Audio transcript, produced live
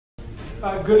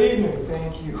Good evening.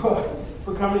 Thank you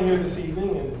for coming here this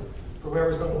evening, and for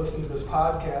whoever's going to listen to this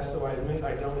podcast, though I admit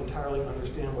I don't entirely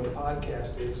understand what a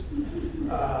podcast is.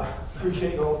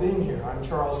 Appreciate you all being here. I'm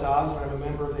Charles Dobbs, and I'm a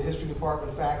member of the History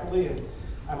Department faculty, and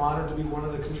I'm honored to be one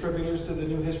of the contributors to the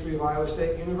new history of Iowa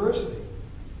State University.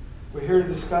 We're here to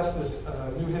discuss this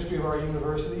new history of our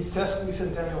university,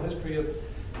 sesquicentennial history of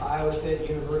Iowa State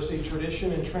University,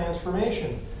 tradition and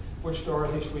transformation, which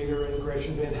Dorothy Schweder and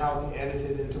Gretchen Van Houten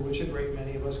edited, into which a great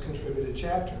many of us contributed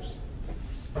chapters.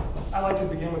 I'd like to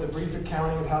begin with a brief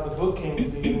accounting of how the book came to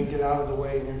be, and then get out of the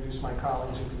way and introduce my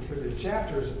colleagues who contributed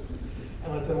chapters,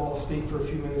 and let them all speak for a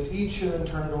few minutes each, and then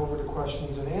turn it over to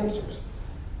questions and answers.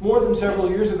 More than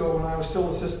several years ago, when I was still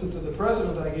assistant to the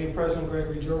president, I gave President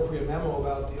Gregory Joffrey a memo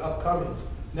about the upcoming,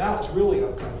 now it's really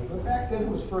upcoming, but back then it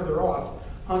was further off,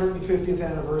 150th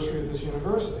anniversary of this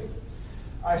university.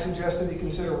 I suggested he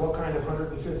consider what kind of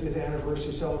 150th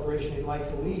anniversary celebration he'd like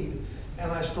to lead,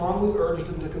 and I strongly urged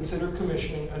him to consider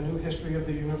commissioning a new history of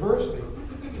the university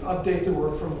to update the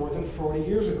work from more than 40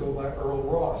 years ago by Earl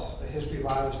Ross, A History of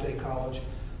Iowa State College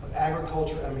of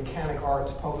Agriculture and Mechanic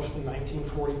Arts, published in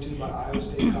 1942 by Iowa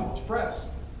State College Press.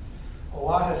 A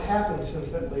lot has happened since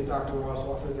that late Dr. Ross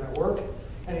authored that work,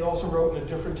 and he also wrote in a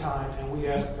different time, and we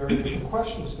ask very different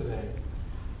questions today.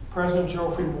 President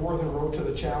Joffrey more than wrote to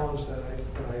the challenge that I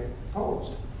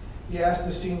posed. He asked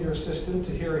the senior assistant,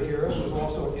 Tahira Hira, who was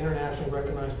also an internationally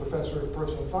recognized professor of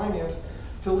personal finance,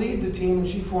 to lead the team, and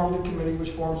she formed a committee which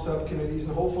formed subcommittees,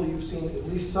 and hopefully you've seen at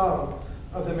least some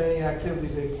of the many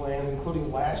activities they planned, including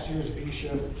last year's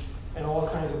VISHA and all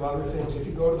kinds of other things. If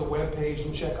you go to the web page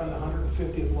and check on the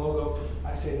 150th logo,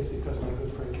 I say this because my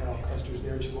good friend Carol Custer is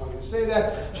there and she wanted me to say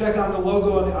that. Check on the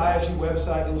logo on the ISU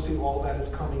website. You'll see all that is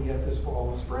coming yet this fall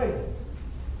and spring.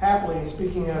 Happily, and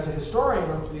speaking as a historian,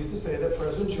 I'm pleased to say that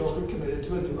President Joffrey committed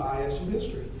to a new ISU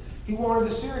history. He wanted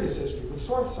a serious history with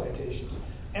source citations,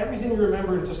 everything you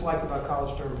remember and disliked about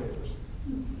college term papers.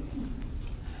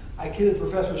 I kidded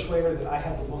Professor Schweder that I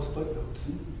had the most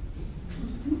footnotes,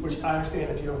 which I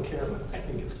understand if you don't care, but I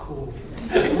think it's cool.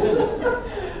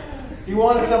 He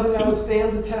wanted something that would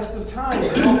stand the test of time. To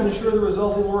help ensure the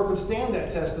resulting work would stand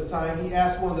that test of time, he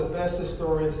asked one of the best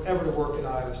historians ever to work at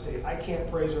Iowa State. I can't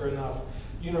praise her enough.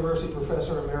 University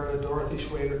Professor Emerita Dorothy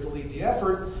Schweder to lead the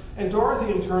effort, and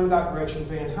Dorothy in turn got Gretchen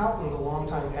Van Houten, the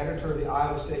longtime editor of the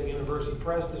Iowa State University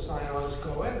Press, to sign on as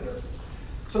co-editor.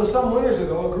 So some winters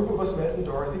ago, a group of us met in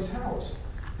Dorothy's house.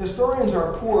 Historians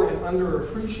are poor and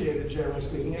underappreciated, generally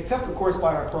speaking, except, of course,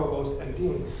 by our provost and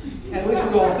dean. And at least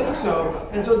we all think so.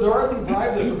 And so Dorothy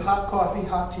bribed us with hot coffee,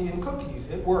 hot tea, and cookies.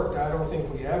 It worked. I don't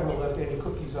think we ever left any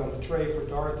cookies on the tray for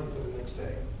Dorothy for the next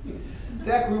day.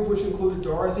 That group, which included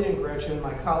Dorothy and Gretchen,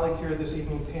 my colleague here this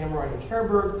evening, Pam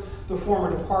Riley-Kerberg, the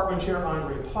former department chair,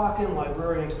 Andre Plotkin,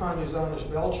 librarian Tanya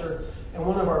Zonish-Belcher, and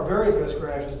one of our very best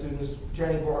graduate students,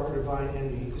 Jenny Barker Devine,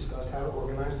 and me, discussed how to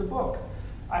organize the book.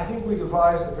 I think we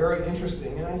devised a very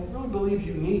interesting, and I really believe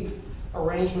unique,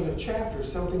 arrangement of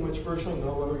chapters, something which virtually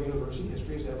no other university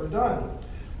history has ever done.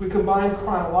 We combined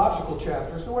chronological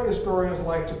chapters, the way historians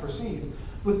like to proceed,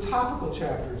 with topical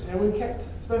chapters, and we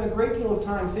spent a great deal of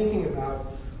time thinking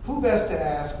about who best to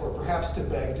ask or perhaps to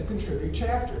beg to contribute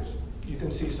chapters. You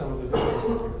can see some of the vignettes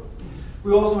here.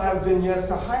 We also have vignettes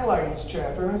to highlight each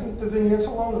chapter, and I think the vignettes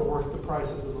alone are worth the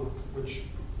price of the book, which,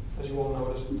 as you all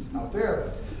noticed, is out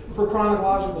there. For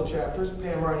chronological chapters,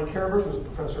 Pam Riley-Kerberg, who's a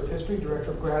professor of history,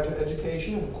 director of graduate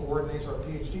education, and coordinates our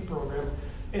PhD program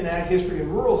in Ag History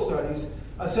and Rural Studies,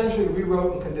 essentially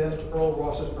rewrote and condensed Earl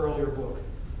Ross's earlier book.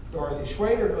 Dorothy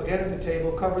Schweder, again at the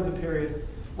table, covered the period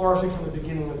largely from the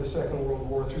beginning of the Second World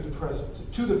War through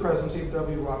to the presidency of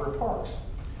W. Robert Parks.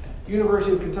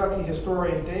 University of Kentucky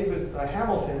historian David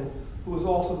Hamilton, who was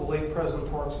also the late President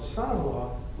Parks'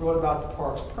 son-in-law, wrote about the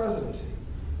Parks presidency.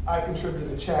 I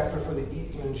contributed a chapter for the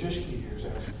Eaton and Jischke years.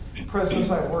 As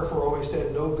presidents I've worked for always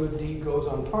said, no good deed goes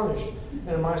unpunished,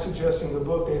 and in my suggesting the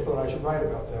book, they thought I should write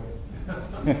about them.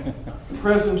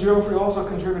 President Joffrey also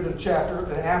contributed a chapter,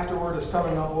 and afterward a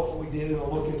summing up what we did and a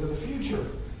look into the future.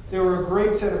 There were a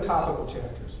great set of topical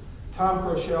chapters. Tom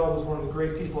Crochelle was one of the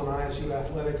great people in ISU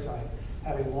athletics. I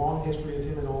have a long history of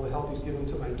him and all the help he's given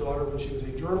to my daughter when she was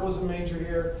a journalism major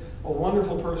here. A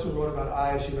wonderful person who wrote about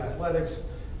ISU athletics.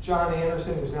 John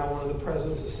Anderson, who's now one of the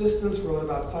president's assistants, wrote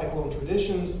about Cyclone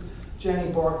traditions.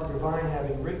 Jenny Barker Devine,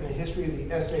 having written a history of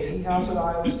the SAE House at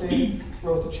Iowa State,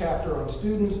 wrote the chapter on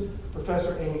students.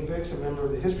 Professor Amy Bix, a member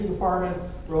of the history department,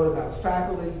 wrote about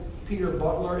faculty. Peter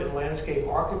Butler in landscape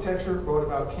architecture wrote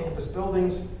about campus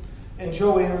buildings. And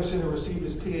Joe Anderson, who received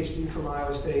his PhD from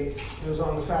Iowa State and was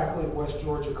on the faculty at West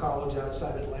Georgia College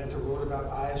outside Atlanta, wrote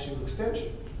about ISU extension.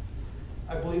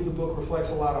 I believe the book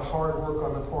reflects a lot of hard work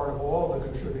on the part of all of the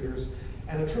contributors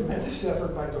and a tremendous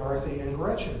effort by Dorothy and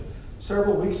Gretchen.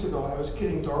 Several weeks ago, I was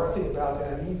kidding Dorothy about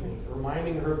that evening,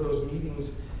 reminding her of those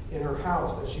meetings in her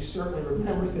house, that she certainly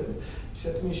remembered them. She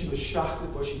said to me she was shocked at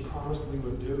what she promised we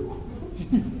would do.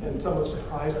 And somewhat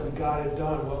surprised we got it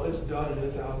done. Well, it's done and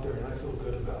it's out there, and I feel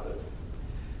good about it.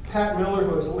 Pat Miller,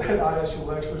 who has led ISU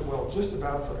lectures, well, just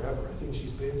about forever. I think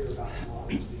she's been here about as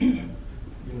long as the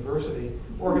university,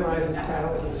 organized this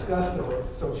panel to discuss the book,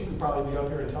 so she could probably be up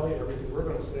here and tell you everything we're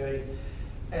going to say.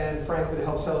 And frankly, to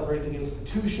help celebrate the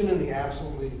institution and the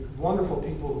absolutely wonderful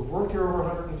people who worked here over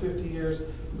 150 years,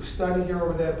 who studied here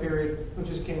over that period, who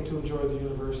just came to enjoy the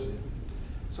university.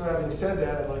 So having said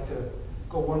that, I'd like to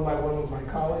go one by one with my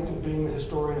colleagues and being the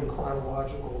historian in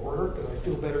chronological order, because I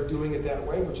feel better doing it that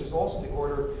way, which is also the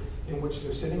order in which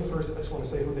they're sitting. First, I just want to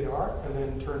say who they are, and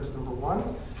then turn to number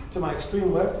one. To my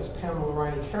extreme left is Pamela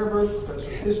Riney-Kerberg,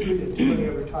 professor of history, and too many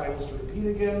other titles to repeat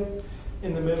again.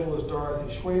 In the middle is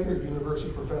Dorothy Schwader,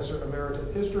 university professor emerita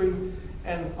of history.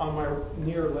 And on my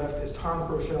near left is Tom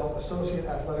Crochelle, associate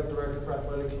athletic director for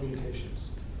athletic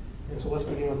communications. And so let's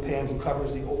begin with Pam, who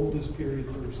covers the oldest period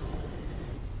first.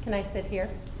 Can I sit here?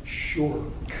 Sure.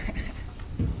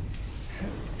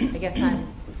 I guess I'm...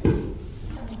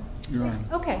 You're on.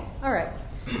 Okay, all right.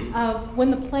 When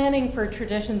the planning for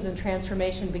traditions and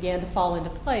transformation began to fall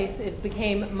into place, it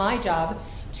became my job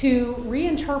to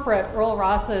reinterpret Earl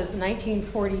Ross's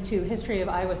 1942 History of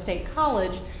Iowa State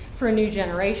College for a new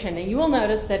generation. And you will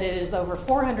notice that it is over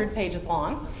 400 pages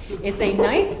long. It's a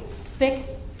nice, thick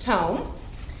tome.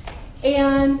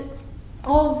 And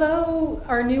although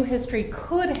our new history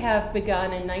could have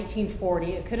begun in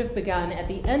 1940, it could have begun at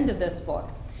the end of this book,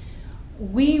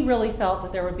 we really felt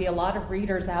that there would be a lot of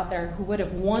readers out there who would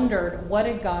have wondered what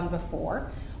had gone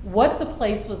before, what the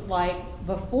place was like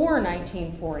before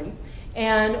 1940,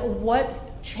 and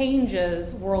what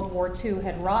changes World War II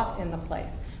had wrought in the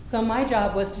place. So my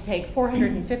job was to take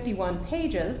 451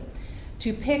 pages,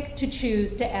 to pick, to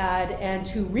choose, to add, and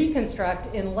to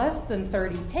reconstruct in less than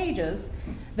 30 pages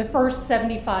the first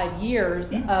 75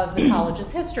 years of the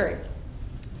college's history.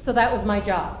 So that was my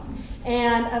job.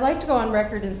 And I'd like to go on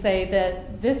record and say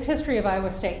that this History of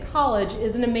Iowa State College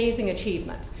is an amazing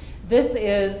achievement. This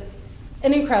is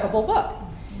an incredible book.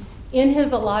 In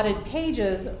his allotted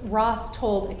pages, Ross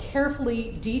told a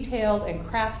carefully detailed and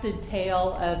crafted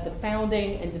tale of the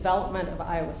founding and development of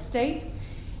Iowa State.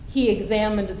 He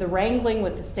examined the wrangling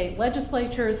with the state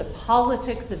legislature, the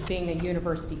politics of being a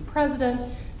university president,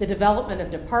 the development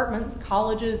of departments,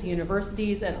 colleges,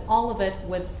 universities, and all of it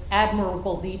with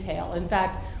admirable detail. In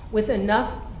fact, with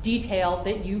enough detail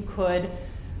that you could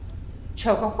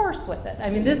choke a horse with it. I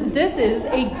mean, this is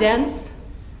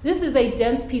a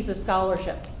dense piece of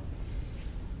scholarship.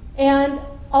 And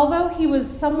although he was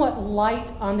somewhat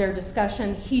light on their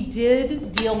discussion, he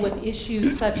did deal with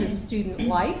issues such as student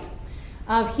life.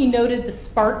 He noted the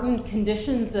Spartan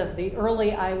conditions of the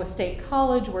early Iowa State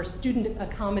College, where student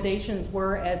accommodations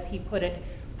were, as he put it,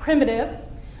 primitive,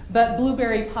 but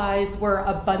blueberry pies were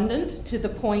abundant to the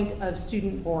point of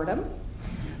student boredom.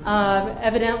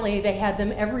 Evidently, they had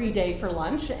them every day for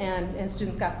lunch, and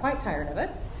students got quite tired of it.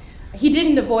 He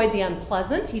didn't avoid the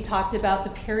unpleasant. He talked about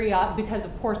the period, because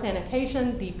of poor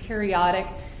sanitation, the periodic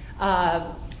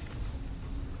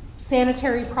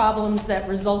sanitary problems that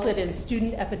resulted in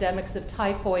student epidemics of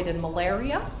typhoid and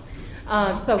malaria.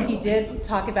 So he did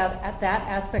talk about that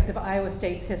aspect of Iowa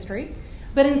State's history.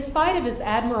 But in spite of his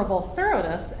admirable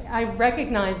thoroughness, I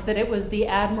recognize that it was the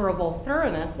admirable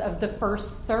thoroughness of the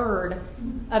first third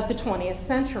of the 20th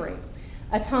century,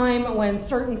 a time when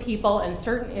certain people and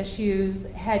certain issues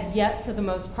had yet, for the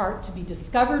most part, to be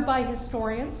discovered by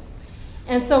historians.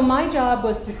 And so my job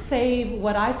was to save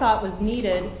what I thought was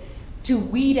needed to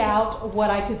weed out what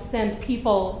I could send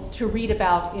people to read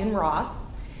about in Ross,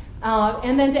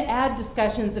 and then to add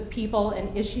discussions of people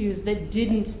and issues that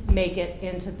didn't make it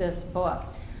into this book,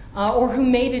 or who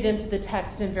made it into the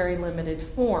text in very limited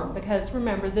form, because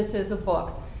remember, this is a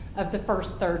book of the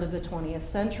first third of the 20th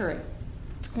century.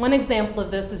 One example of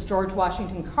this is George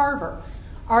Washington Carver,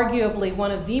 arguably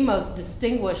one of the most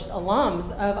distinguished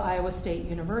alums of Iowa State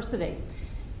University.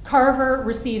 Carver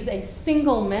receives a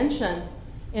single mention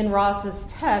in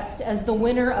Ross's text as the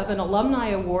winner of an alumni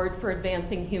award for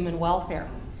advancing human welfare.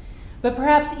 But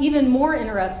perhaps even more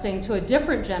interesting to a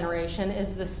different generation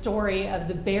is the story of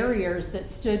the barriers that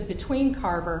stood between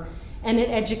Carver and an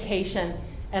education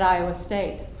at Iowa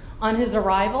State. On his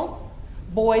arrival,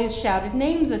 boys shouted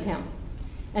names at him,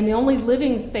 and the only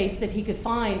living space that he could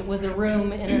find was a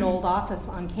room in an old office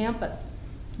on campus.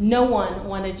 No one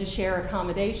wanted to share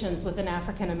accommodations with an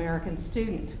African American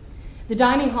student. The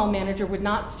dining hall manager would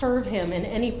not serve him in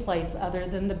any place other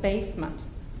than the basement.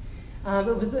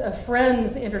 It was a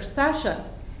friend's intercession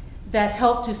that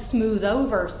helped to smooth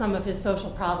over some of his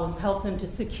social problems, helped him to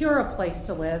secure a place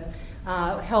to live,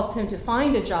 helped him to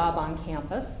find a job on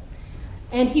campus.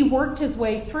 And he worked his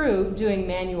way through doing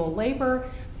manual labor,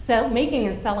 making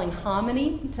and selling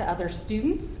hominy to other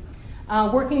students,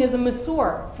 working as a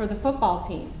masseur for the football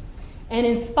team. And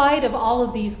in spite of all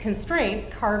of these constraints,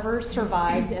 Carver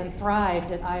survived and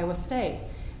thrived at Iowa State.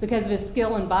 Because of his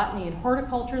skill in botany and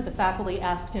horticulture, the faculty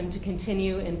asked him to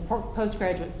continue in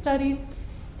postgraduate studies,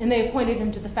 and they appointed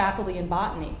him to the faculty in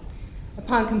botany.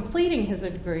 Upon completing his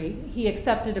degree, he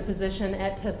accepted a position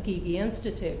at Tuskegee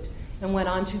Institute and went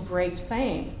on to great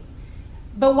fame.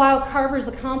 But while Carver's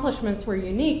accomplishments were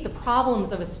unique, the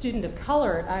problems of a student of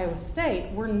color at Iowa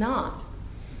State were not.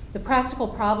 The practical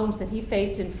problems that he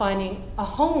faced in finding a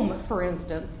home, for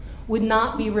instance, would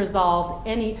not be resolved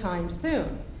anytime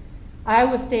soon.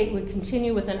 Iowa State would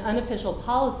continue with an unofficial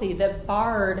policy that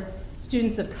barred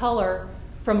students of color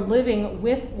from living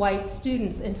with white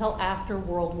students until after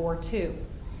World War II.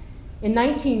 In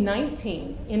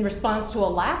 1919, in response to a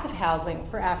lack of housing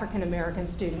for African American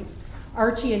students,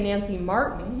 Archie and Nancy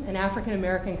Martin, an African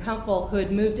American couple who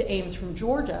had moved to Ames from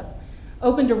Georgia,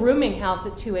 opened a rooming house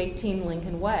at 218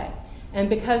 Lincoln Way. And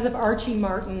because of Archie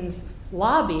Martin's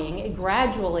lobbying, it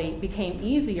gradually became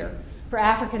easier for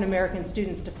African American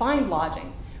students to find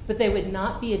lodging, but they would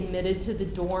not be admitted to the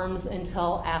dorms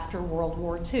until after World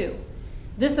War II.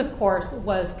 This, of course,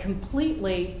 was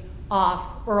completely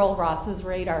off Earl Ross's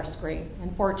radar screen,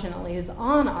 and fortunately is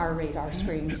on our radar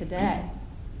screen today.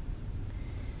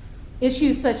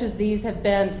 Issues such as these have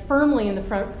been firmly in the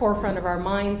forefront of our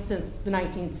minds since the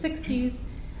 1960s,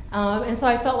 and so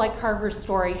I felt like Carver's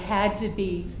story had to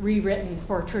be rewritten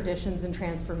for traditions and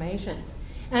transformations.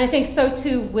 And I think so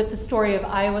too with the story of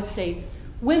Iowa State's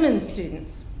women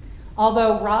students.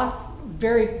 Although Ross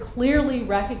very clearly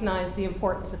recognized the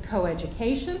importance of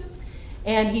coeducation,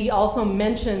 and he also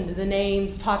mentioned the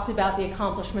names, talked about the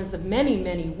accomplishments of many,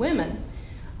 many women,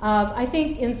 I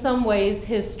think in some ways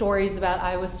his stories about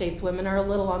Iowa State's women are a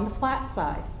little on the flat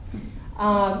side.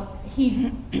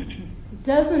 He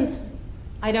doesn't,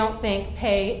 I don't think,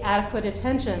 pay adequate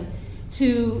attention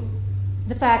to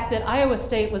the fact that Iowa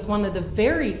State was one of the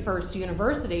very first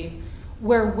universities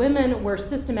where women were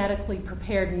systematically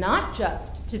prepared not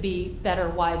just to be better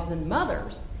wives and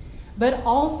mothers, but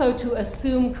also to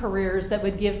assume careers that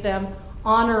would give them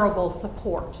honorable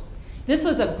support. This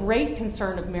was a great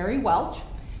concern of Mary Welch,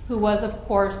 who was, of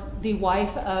course, the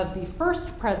wife of the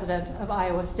first president of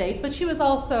Iowa State, but she was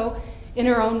also, in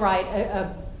her own right,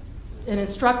 an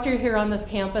instructor here on this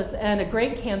campus and a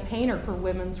great campaigner for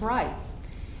women's rights.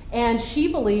 And she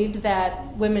believed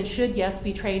that women should, yes,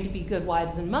 be trained to be good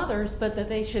wives and mothers, but that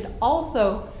they should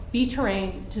also be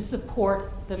trained to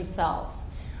support themselves,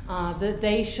 that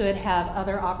they should have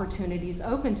other opportunities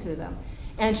open to them.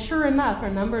 And sure enough,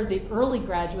 a number of the early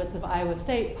graduates of Iowa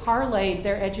State parlayed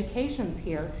their educations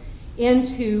here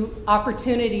into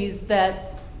opportunities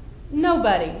that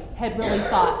nobody had really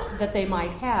thought that they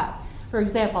might have. For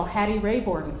example, Hattie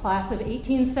Rayborn, class of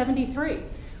 1873,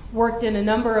 worked in a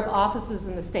number of offices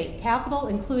in the state capitol,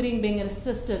 including being an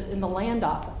assistant in the land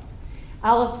office.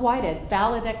 Alice Whitehead,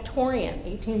 valedictorian,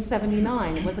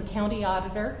 1879, was a county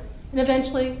auditor and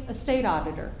eventually a state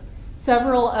auditor.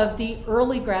 Several of the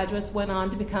early graduates went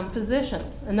on to become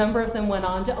physicians. A number of them went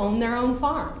on to own their own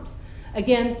farms.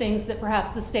 Again, things that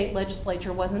perhaps the state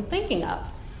legislature wasn't thinking of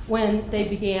when they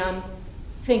began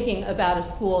thinking about a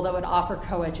school that would offer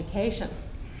coeducation.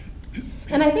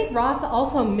 And I think Ross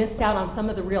also missed out on some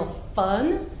of the real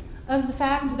fun of the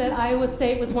fact that Iowa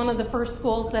State was one of the first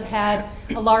schools that had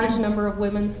a large number of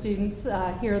women students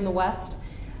here in the West.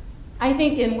 I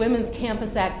think in women's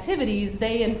campus activities,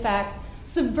 they in fact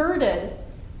subverted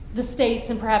the state's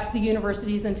and perhaps the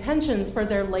university's intentions for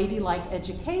their ladylike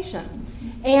education.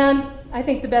 And I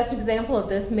think the best example of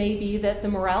this may be that the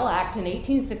Morrill Act in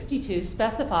 1862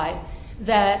 specified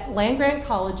that land-grant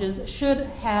colleges should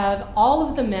have all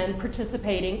of the men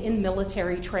participating in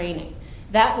military training.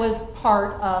 That was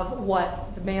part of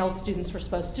what the male students were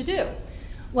supposed to do.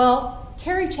 Well,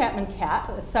 Carrie Chapman Catt,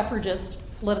 a suffragist,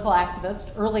 political activist,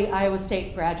 early Iowa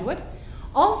State graduate,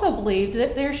 also believed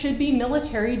that there should be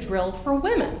military drill for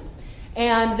women.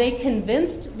 And they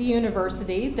convinced the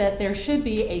university that there should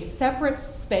be a separate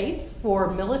space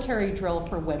for military drill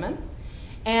for women.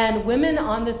 And women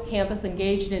on this campus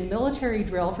engaged in military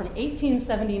drill from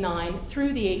 1879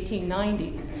 through the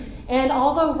 1890s. And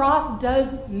although Ross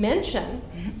does mention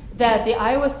that the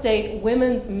Iowa State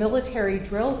women's military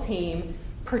drill team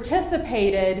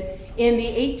participated in the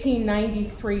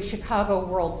 1893 Chicago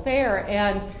World's Fair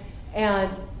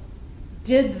and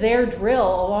did their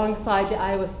drill alongside the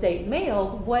Iowa State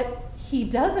males. What he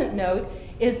doesn't note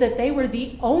is that they were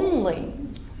the only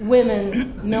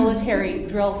women's military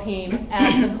drill team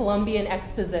at the Columbian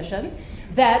Exposition,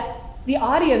 that the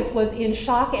audience was in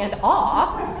shock and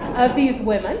awe of these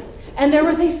women, and there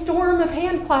was a storm of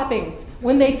hand clapping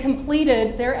when they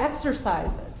completed their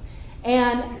exercises.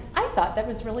 And I thought that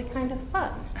was really kind of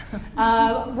fun.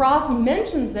 Ross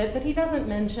mentions it, but he doesn't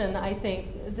mention, I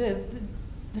think, the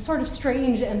sort of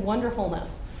strange and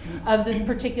wonderfulness of this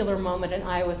particular moment in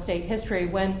Iowa State history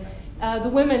when the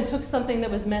women took something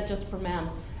that was meant just for men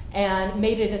and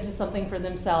made it into something for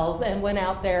themselves and went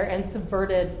out there and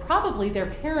subverted probably their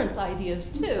parents'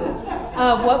 ideas, too,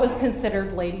 of what was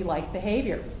considered ladylike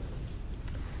behavior.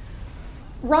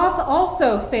 Ross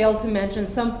also failed to mention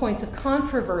some points of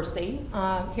controversy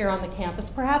here on the campus,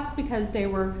 perhaps because they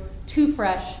were too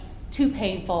fresh, too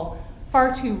painful,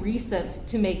 far too recent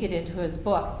to make it into his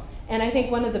book. And I think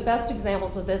one of the best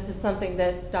examples of this is something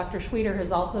that Dr. Schweter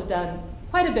has also done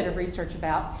quite a bit of research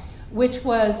about, which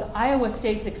was Iowa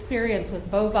State's experience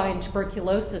with bovine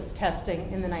tuberculosis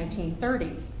testing in the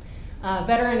 1930s.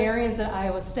 Veterinarians at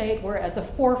Iowa State were at the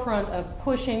forefront of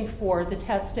pushing for the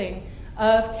testing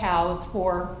of cows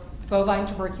for bovine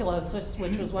tuberculosis,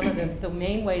 which was one of the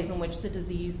main ways in which the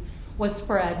disease was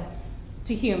spread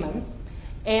to humans.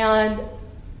 And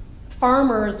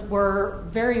farmers were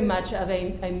very much of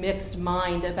a mixed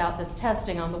mind about this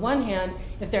testing. On the one hand,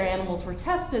 if their animals were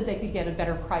tested, they could get a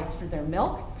better price for their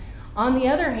milk. On the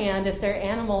other hand, if their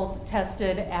animals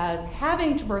tested as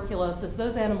having tuberculosis,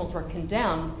 those animals were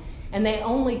condemned, and they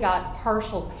only got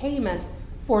partial payment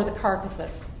for the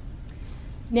carcasses.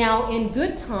 Now, in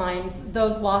good times,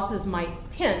 those losses might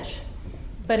pinch,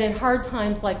 but in hard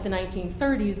times like the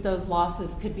 1930s, those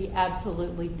losses could be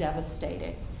absolutely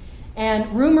devastating.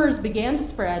 And rumors began to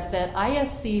spread that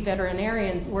ISC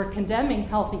veterinarians were condemning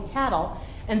healthy cattle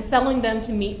and selling them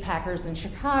to meat packers in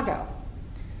Chicago.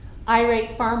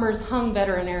 Irate farmers hung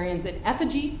veterinarians in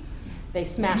effigy. They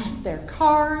smashed their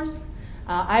cars.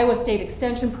 Iowa State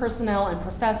Extension personnel and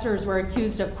professors were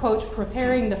accused of, quote,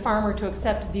 preparing the farmer to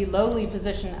accept the lowly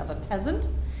position of a peasant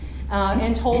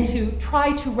and told to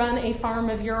try to run a farm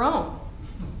of your own.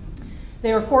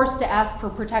 They were forced to ask for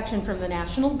protection from the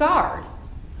National Guard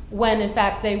when, in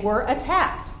fact, they were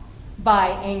attacked by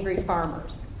angry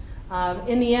farmers.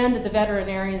 In the end, the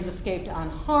veterinarians escaped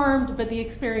unharmed, but the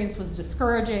experience was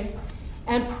discouraging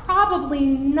and probably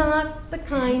not the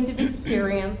kind of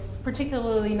experience,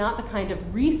 particularly not the kind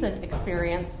of recent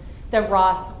experience that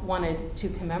Ross wanted to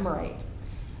commemorate.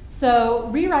 So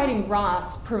rewriting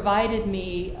Ross provided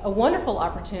me a wonderful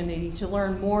opportunity to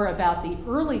learn more about the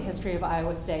early history of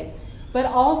Iowa State, but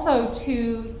also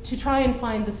to try and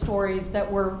find the stories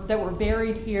that were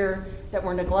buried here, that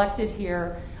were neglected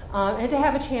here, and to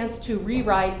have a chance to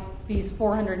rewrite these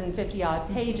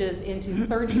 450-odd pages into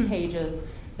 30 pages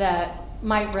that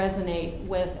might resonate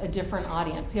with a different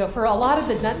audience. You know, for a lot of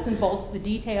the nuts and bolts, the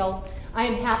details, I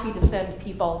am happy to send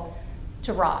people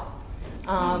to Ross.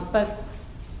 But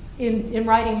in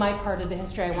writing my part of the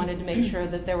history, I wanted to make sure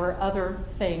that there were other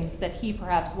things that he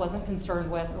perhaps wasn't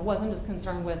concerned with or wasn't as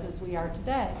concerned with as we are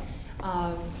today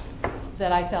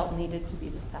that I felt needed to be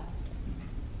discussed.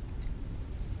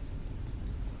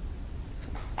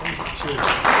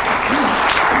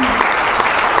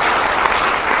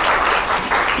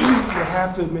 You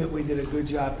have to admit we did a good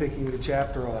job picking the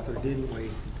chapter author, didn't we?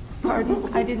 Pardon?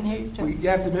 I didn't hear you. You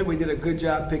have to admit we did a good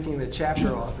job picking the chapter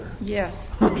author. Yes.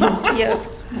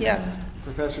 Yes.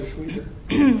 Professor Schweter.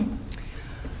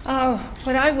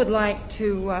 What I would like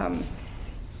to,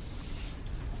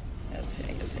 let's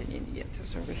see, I guess I need to get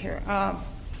this over here,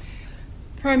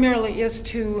 primarily is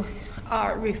to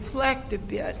reflect a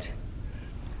bit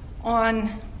on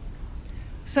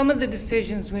some of the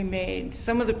decisions we made,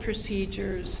 some of the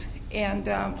procedures, and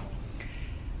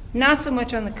not so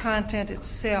much on the content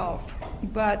itself,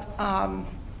 but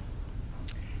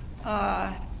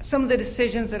some of the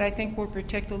decisions that I think were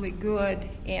particularly good,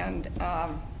 and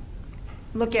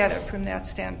look at it from that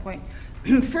standpoint.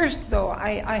 First, though,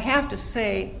 I have to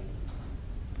say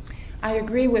I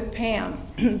agree with Pam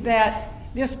that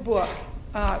this book,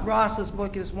 Ross's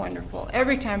book, is wonderful.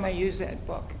 Every time I use that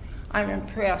book, I'm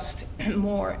impressed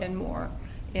more and more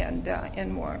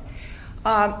and more.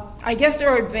 I guess there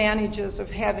are advantages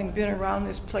of having been around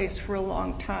this place for a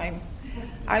long time.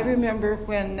 I remember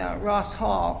when Ross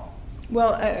Hall,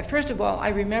 first of all, I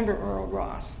remember Earl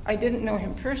Ross. I didn't know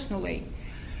him personally,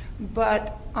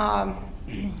 but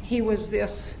he was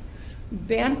this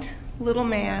bent little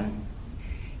man,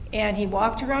 And he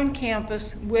walked around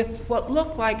campus with what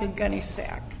looked like a gunny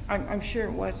sack. I'm sure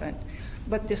it wasn't.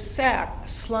 But the sack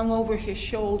slung over his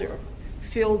shoulder,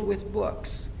 filled with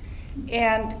books.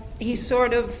 And he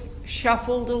sort of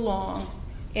shuffled along,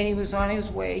 and he was on his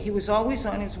way. He was always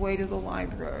on his way to the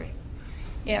library.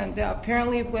 And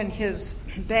apparently when his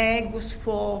bag was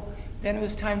full, then it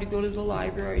was time to go to the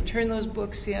library, turn those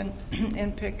books in,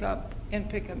 and pick up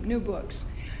new books.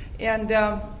 And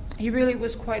he really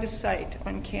was quite a sight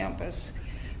on campus.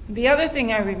 The other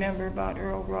thing I remember about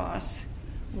Earl Ross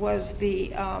was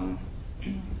the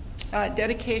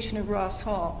dedication of Ross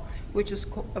Hall, which is,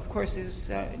 of course, is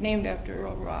named after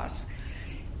Earl Ross.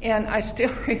 And I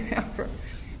still remember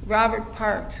Robert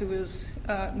Parks, who was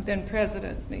then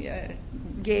president,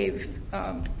 gave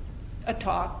a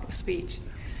speech.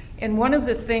 And one of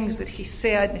the things that he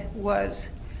said was,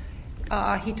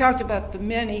 he talked about the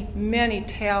many, many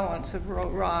talents of Earl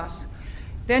Ross.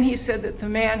 Then he said that the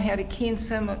man had a keen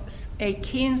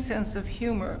sense of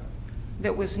humor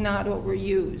that was not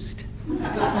overused.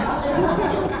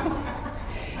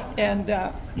 And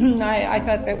I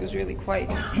thought that was really quite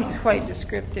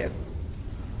descriptive.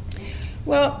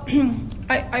 Well,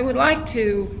 I would like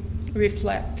to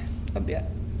reflect a bit.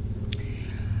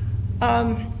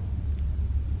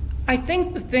 I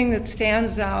think the thing that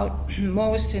stands out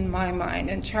most in my mind,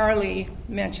 and Charlie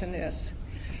mentioned this,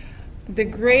 the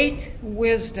great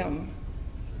wisdom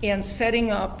in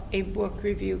setting up a book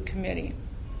review committee.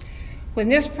 When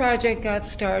this project got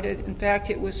started, in fact,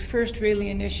 it was first really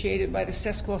initiated by the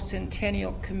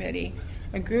Sesquicentennial Committee,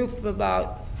 a group of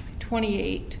about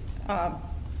 28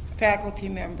 faculty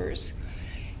members.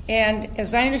 And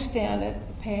as I understand it,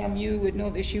 Pam, you would know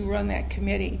this, you run that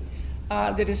committee.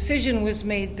 The decision was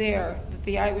made there that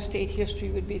the Iowa State history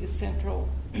would be the central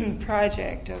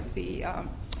project of the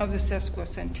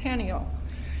Sesquicentennial.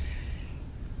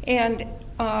 And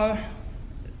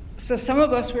so some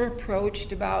of us were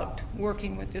approached about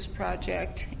working with this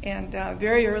project, and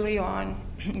very early on,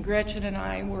 Gretchen and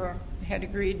I had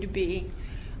agreed to be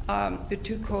the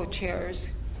two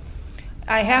co-chairs.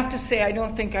 I have to say, I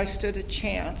don't think I stood a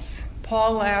chance.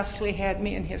 Paul Lastly had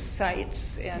me in his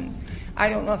sights, and I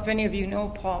don't know if any of you know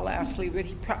Paul Lastly, but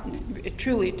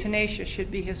truly Tenacious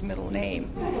should be his middle name.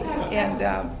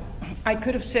 And I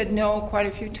could have said no quite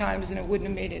a few times, and it wouldn't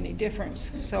have made any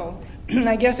difference. So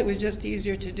I guess it was just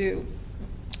easier to do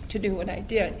what I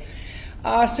did.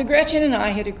 So Gretchen and I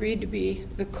had agreed to be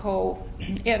the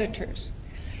co-editors.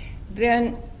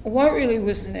 Then what really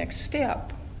was the next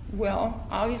step? Well,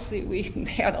 obviously we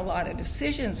had a lot of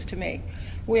decisions to make.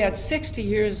 We had 60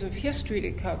 years of history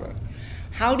to cover.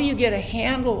 How do you get a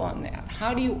handle on that?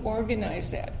 How do you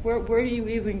organize that? Where do you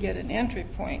even get an entry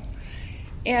point?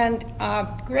 And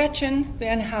Gretchen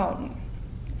Van Houten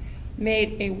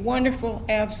made a wonderful,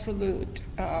 absolute,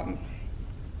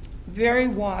 very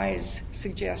wise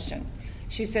suggestion.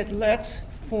 She said, let's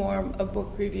form a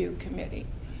book review committee.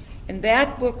 And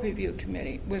that book review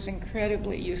committee was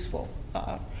incredibly useful.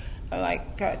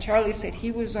 Like Charlie said,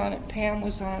 he was on it, Pam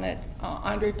was on it,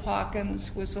 Andre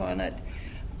Plotkin was on it,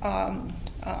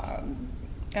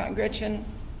 Gretchen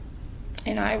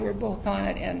and I were both on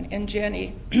it, and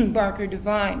Jenny Barker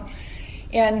Devine.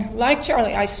 And like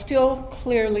Charlie, I still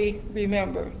clearly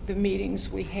remember the meetings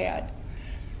we had.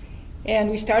 And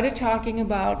we started talking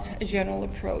about a general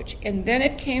approach. And then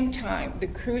it came time, the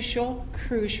crucial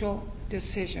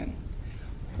decision.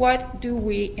 What do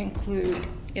we include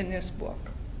in this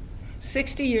book?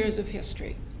 60 years of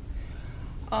history.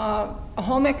 A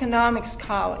home economics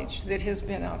college that has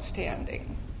been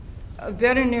outstanding. A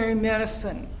veterinary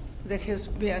medicine that has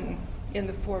been in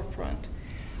the forefront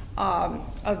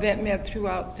of vet med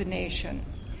throughout the nation.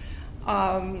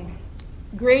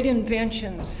 Great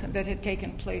inventions that had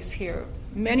taken place here.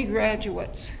 Many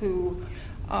graduates who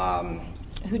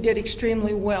did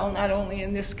extremely well, not only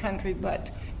in this country but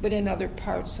in other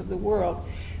parts of the world.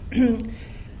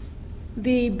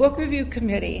 The book review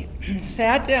committee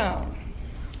sat down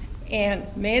and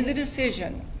made the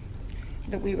decision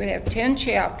that we would have 10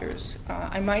 chapters.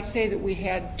 I might say that we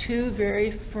had two very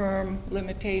firm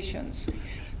limitations.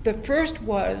 The first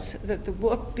was that the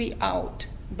book be out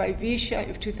by VSHA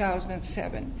of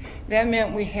 2007. That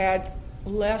meant we had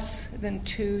less than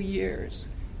 2 years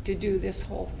to do this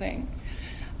whole thing.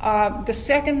 The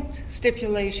second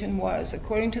stipulation was,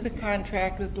 according to the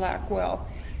contract with Blackwell,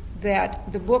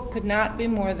 that the book could not be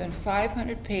more than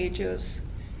 500 pages,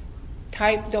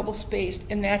 typed double-spaced,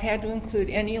 and that had to include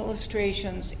any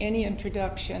illustrations, any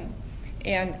introduction,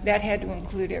 and that had to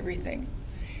include everything.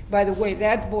 By the way,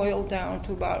 that boiled down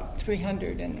to about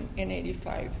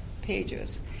 385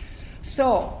 pages.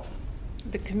 So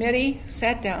the committee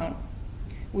sat down.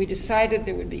 we decided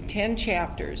there would be 10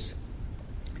 chapters,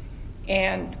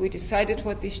 and we decided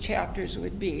what these chapters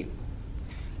would be.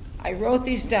 I wrote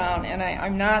these down, and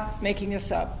I'm not making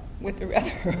this up, with a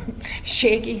rather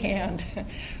shaky hand,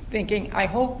 thinking, I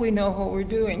hope we know what we're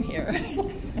doing here.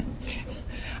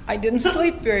 I didn't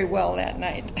sleep very well that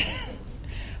night.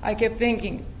 I kept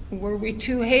thinking, were we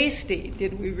too hasty?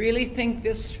 Did we really think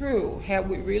this through? Have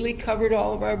we really covered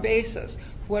all of our bases?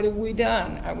 What have we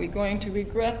done? Are we going to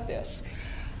regret this?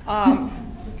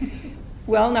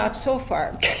 Well, not so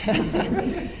far.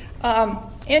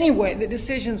 Anyway, the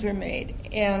decisions were made,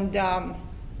 and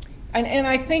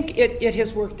I think it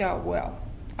has worked out well.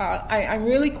 I'm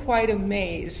really quite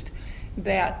amazed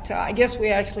that I guess we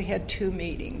actually had 2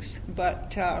 meetings,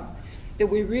 but that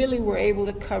we really were able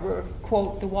to cover,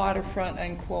 quote, the waterfront,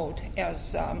 unquote,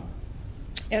 as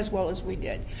well as we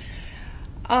did.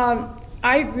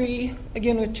 I agree,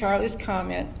 again, with Charlie's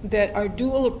comment that our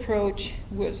dual approach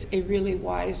was a really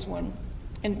wise one.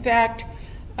 In fact,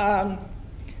 the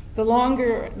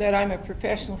longer that I'm a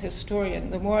professional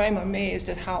historian, the more I'm amazed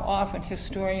at how often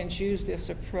historians use this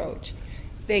approach.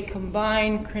 They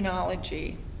combine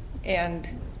chronology and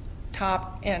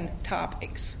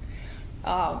topics.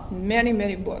 Many,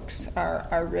 many books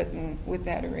are written with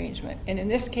that arrangement. And in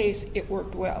this case, it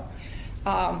worked well.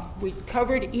 We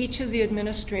covered each of the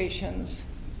administrations,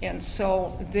 and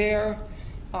so there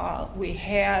we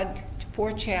had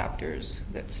 4 chapters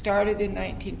that started in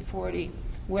 1940,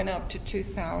 went up to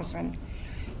 2000.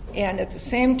 And at the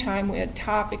same time, we had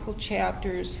topical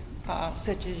chapters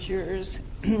such as yours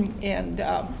and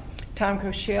Tom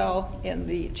Crochelle in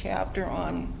the chapter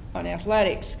on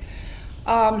athletics.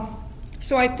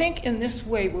 So I think in this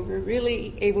way we were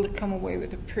really able to come away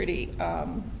with a pretty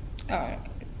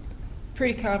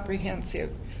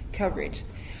comprehensive coverage.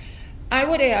 I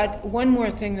would add one more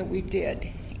thing that we did,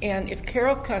 and if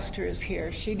Carol Custer is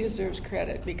here, she deserves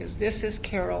credit because this was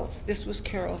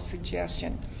Carol's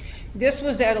suggestion. This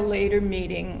was at a later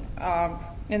meeting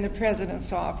in the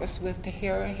president's office with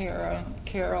Tahara,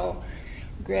 Carol,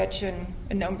 Gretchen,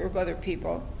 a number of other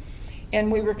people.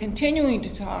 And we were continuing to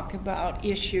talk about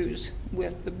issues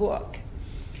with the book.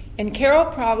 And Carol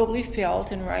probably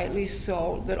felt, and rightly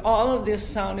so, that all of this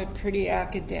sounded pretty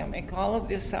academic, all of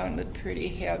this sounded pretty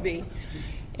heavy.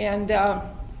 And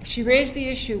she raised the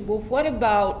issue, well, what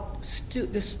about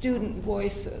the student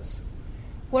voices?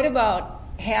 What about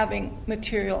having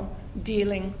material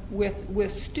dealing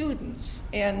with students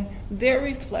and their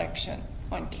reflection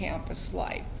on campus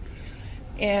life?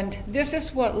 And this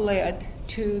is what led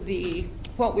to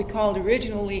what we called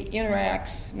originally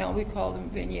interacts, now we call them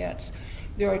vignettes.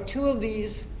 There are 2 of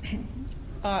these,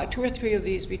 2 or 3 of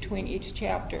these between each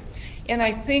chapter. And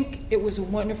I think it was a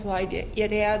wonderful idea.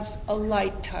 It adds a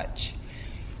light touch.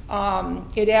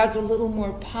 It adds a little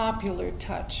more popular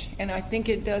touch. And I think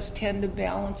it does tend to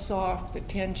balance off the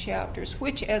 10 chapters,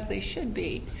 which, as they should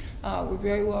be, were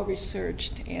very well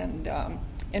researched and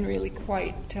really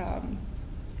quite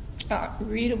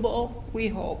readable, we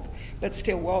hope, but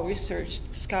still well-researched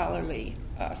scholarly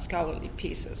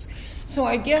pieces. So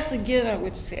I guess, again, I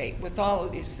would say, with all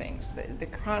of these things, the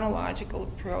chronological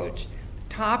approach,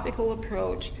 the topical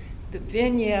approach, the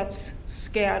vignettes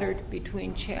scattered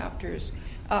between chapters,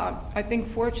 I think,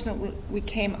 fortunately, we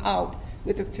came out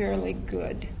with a fairly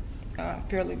good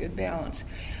balance.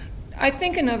 I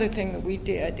think another thing that we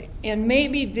did, and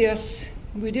maybe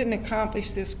we didn't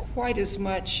accomplish this quite as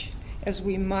much as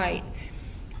we might,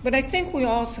 but I think we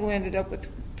also ended up with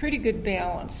pretty good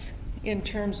balance in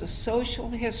terms of social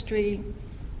history,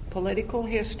 political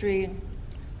history,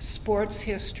 sports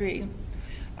history.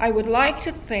 I would like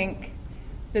to think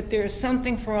that there is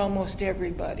something for almost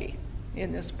everybody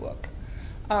in this book.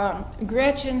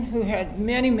 Gretchen, who had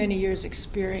many, many years'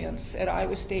 experience at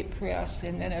Iowa State Press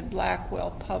and then at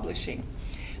Blackwell Publishing,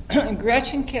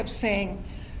 Gretchen kept saying,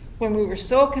 when we were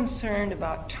so concerned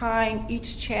about tying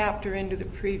each chapter into the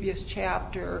previous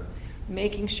chapter,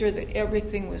 making sure that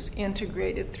everything was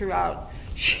integrated throughout,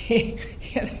 she,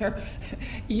 in her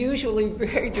usually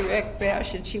very direct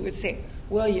fashion, she would say,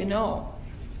 well, you know,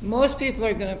 most people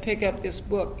are going to pick up this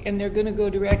book and they're going to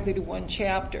go directly to one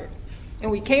chapter.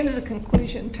 And we came to the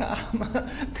conclusion, Tom,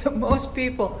 that most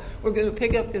people were going to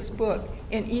pick up this book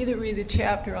and either read the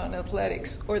chapter on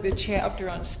athletics or the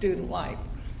chapter on student life.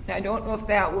 Now, I don't know if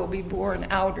that will be borne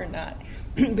out or not,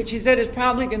 but she said it's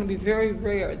probably going to be very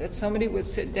rare that somebody would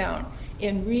sit down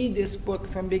and read this book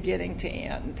from beginning to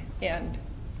end, and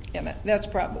that's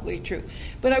probably true.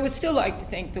 But I would still like to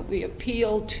think that we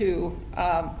appeal to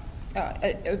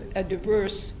a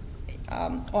diverse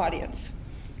audience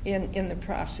in the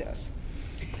process.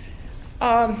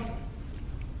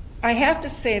 I have to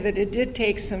say that it did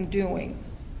take some doing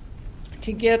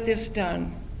to get this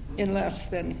done in less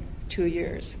than 2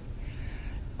 years.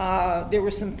 There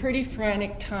were some pretty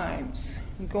frantic times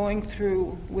going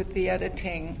through with the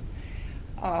editing.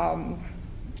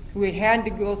 We had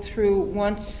to go through,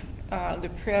 once the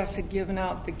press had given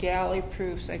out the galley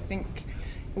proofs, I think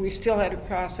we still had a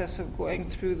process of going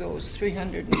through those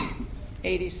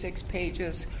 386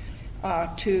 pages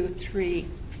 2, 3,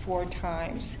 4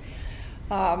 times.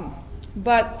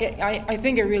 But I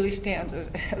think it really stands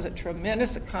as a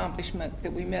tremendous accomplishment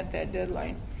that we met that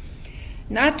deadline.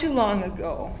 Not too long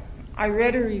ago, I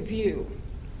read a review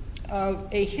of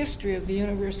a history of the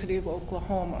University of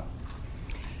Oklahoma.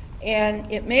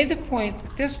 And it made the point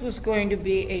that this was going to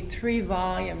be a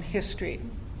 3-volume history,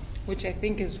 which I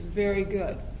think is very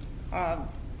good.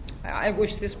 I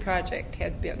wish this project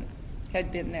had been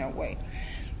that way.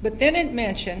 But then it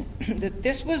mentioned that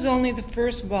this was only the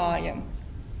first volume,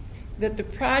 that the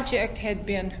project had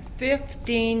been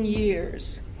 15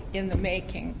 years in the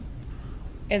making,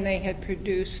 and they had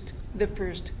produced the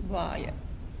first volume,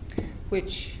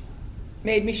 which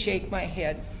made me shake my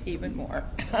head even more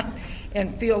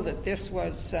and feel that this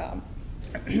was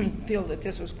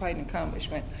quite an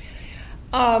accomplishment.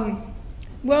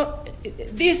 Well,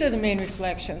 these are the main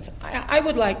reflections. I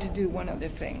would like to do one other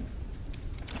thing.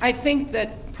 I think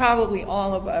that probably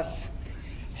all of us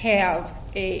have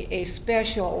a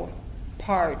special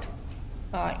part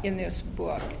in this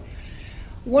book.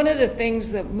 One of the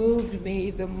things that moved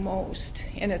me the most,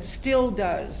 and it still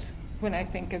does when I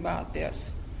think about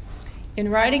this, in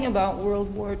writing about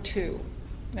World War II,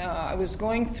 I was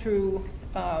going through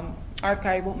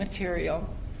archival material,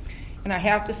 and I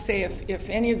have to say, if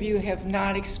any of you have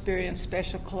not experienced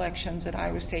special collections at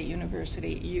Iowa State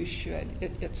University, you should.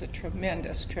 It's a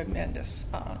tremendous, tremendous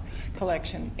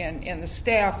collection, and the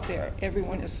staff there,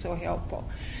 everyone is so helpful.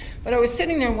 But I was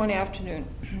sitting there one afternoon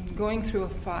going through a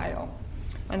file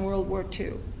on World War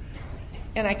II,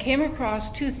 and I came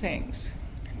across 2 things.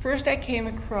 First, I came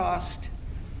across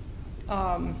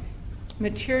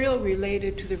material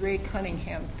related to the Ray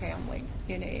Cunningham family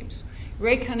in Ames.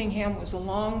 Ray Cunningham was a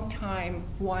long-time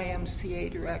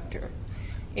YMCA director,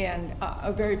 and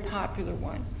a very popular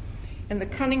one. And the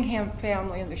Cunningham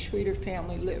family and the Schweeder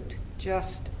family lived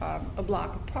just a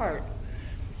block apart.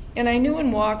 And I knew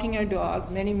in walking our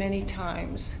dog many, many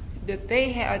times that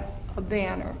they had a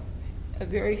banner, a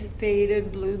very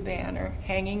faded blue banner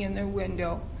hanging in their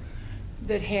window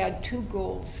that had 2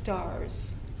 gold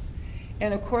stars.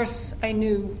 And of course, I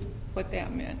knew what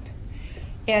that meant.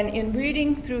 And in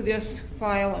reading through this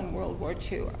file on World War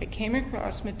II, I came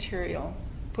across material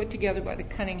put together by the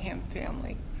Cunningham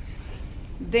family.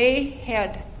 They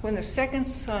had, when the second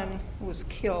son was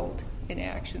killed in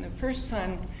action, the first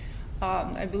son,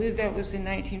 I believe that was in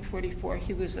 1944,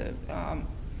 he was a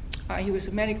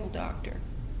medical doctor.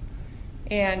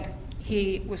 And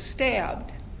he was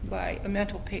stabbed by a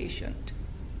mental patient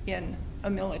in a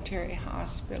military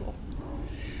hospital.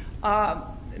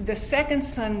 The second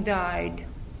son died,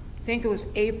 I think it was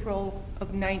April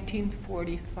of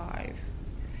 1945.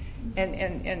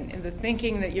 And the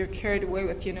thinking that you're carried away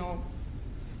with,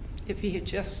 if he had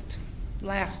just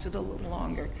lasted a little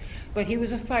longer. But he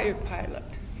was a fighter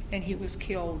pilot, and he was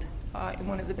killed in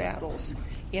one of the battles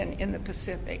in the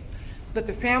Pacific. But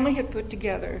the family had put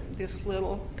together this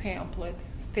little pamphlet,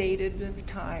 faded with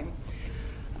time,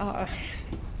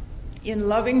 in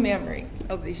loving memory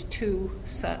of these 2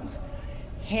 sons.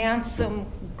 Handsome,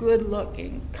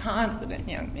 good-looking, confident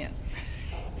young men.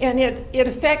 And it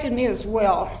affected me as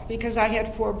well because I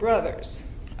had 4 brothers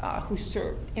who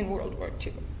served in World War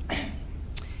II.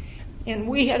 And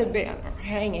we had a banner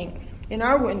hanging in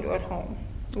our window at home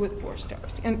with 4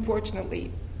 stars. And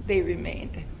fortunately, they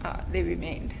remained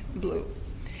blue.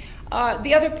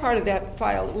 The other part of that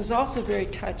file that was also very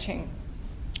touching,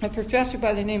 a professor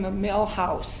by the name of Mel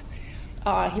House,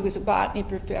 he was a botany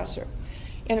professor.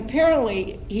 And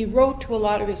apparently, he wrote to a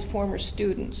lot of his former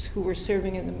students who were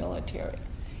serving in the military.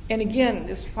 And again,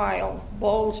 this file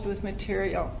bulged with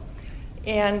material.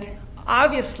 And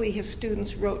obviously, his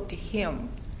students wrote to him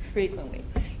frequently.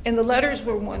 And the letters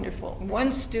were wonderful.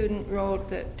 One student wrote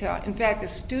that, in fact, a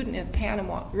student in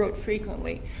Panama wrote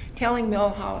frequently, telling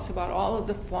Milhouse about all of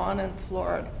the fauna and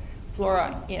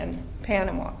flora in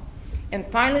Panama. And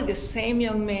finally, this same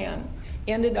young man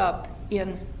ended up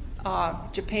in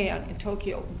Japan, in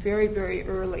Tokyo, very, very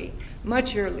early,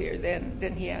 much earlier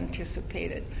than he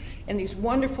anticipated. And these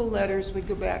wonderful letters would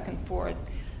go back and forth.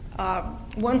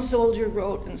 One soldier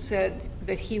wrote and said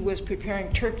that he was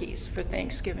preparing turkeys for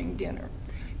Thanksgiving dinner.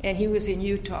 And he was in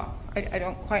Utah. I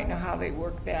don't quite know how they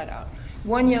worked that out.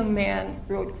 One young man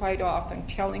wrote quite often,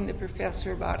 telling the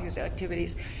professor about his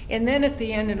activities. And then at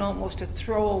the end, in almost a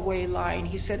throwaway line,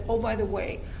 he said, "Oh, by the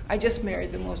way, I just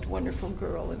married the most wonderful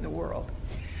girl in the world."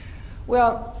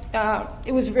 Well,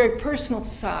 it was a very personal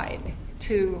side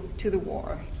to the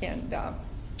war. And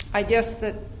I guess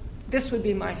that this would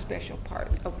be my special part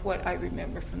of what I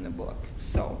remember from the book.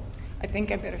 So I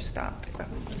think I better stop there.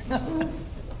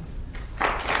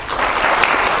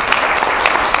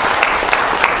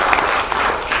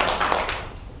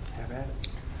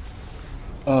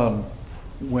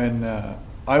 When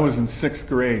I was in 6th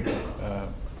grade,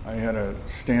 I had a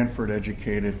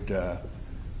Stanford-educated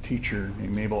teacher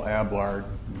named Mabel Ablard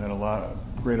who had a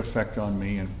great effect on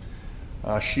me. And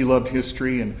she loved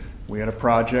history, and we had a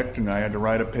project, and I had to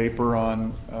write a paper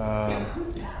on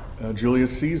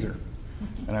Julius Caesar.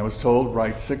 And I was told,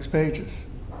 write 6 pages.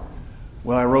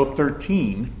 Well, I wrote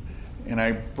 13, and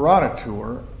I brought it to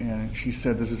her, and she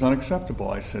said, "This is unacceptable."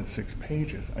 I said, 6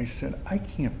 pages. I said, "I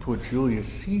can't put Julius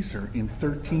Caesar in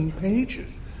 13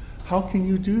 pages. How can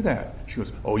you do that?" She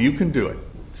goes, "Oh, you can do it."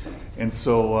 And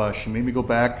so she made me go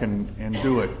back and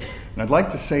do it. And I'd like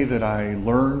to say that I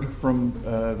learned from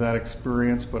that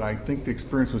experience, but I think the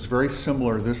experience was very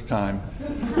similar this time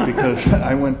because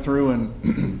I went through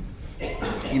and,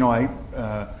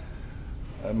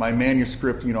 my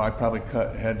manuscript, I probably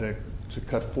had to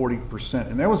cut 40%.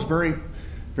 And that was very,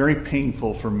 very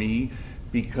painful for me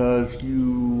because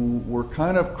you were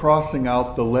kind of crossing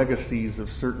out the legacies of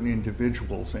certain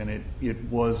individuals, and it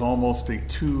was almost a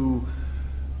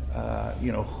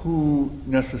who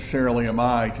necessarily am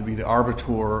I to be the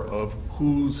arbiter of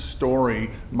whose story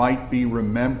might be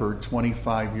remembered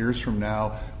 25 years from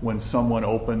now when someone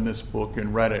opened this book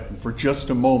and read it. And for just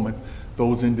a moment,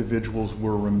 those individuals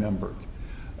were remembered.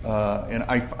 And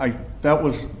I that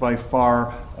was by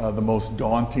far the most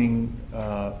daunting,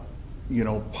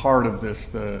 part of this,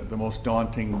 the most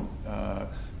daunting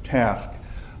task.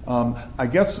 I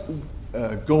guess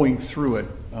going through it,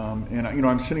 and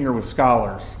I'm sitting here with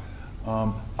scholars.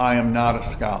 I am not a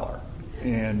scholar,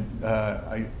 and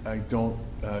I don't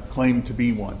claim to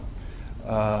be one.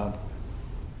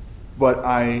 But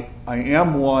I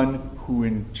am one who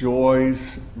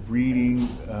enjoys reading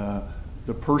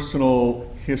the personal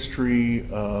history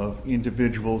of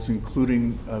individuals,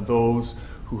 including those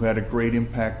who had a great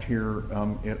impact here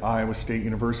at Iowa State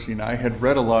University. And I had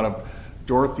read a lot of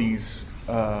Dorothy's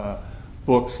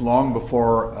books long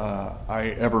before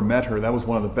I ever met her. That was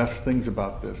one of the best things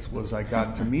about this, was I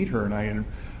got to meet her, and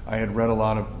I had read a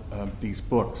lot of these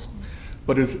books.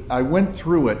 But as I went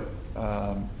through it,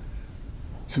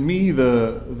 to me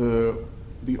the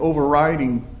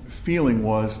overriding feeling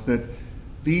was that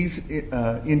these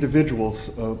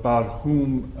individuals about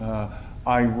whom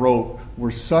I wrote were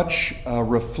such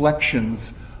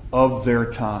reflections of their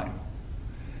time.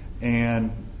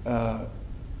 And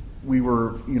we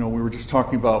were just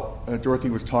talking about,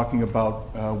 Dorothy was talking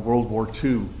about World War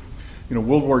II.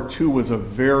 World War II was a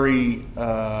very,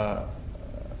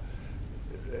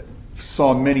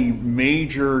 saw many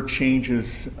major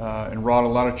changes and wrought a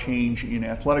lot of change in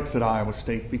athletics at Iowa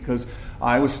State because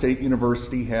Iowa State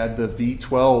University had the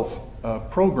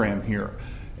V12 program here.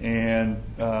 And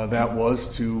that was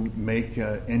to make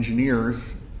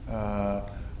engineers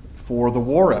for the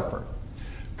war effort.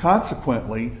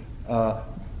 Consequently,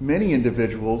 many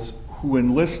individuals who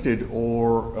enlisted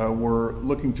or were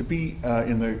looking to be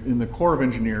in the Corps of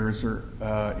Engineers or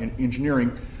in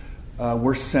engineering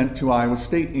were sent to Iowa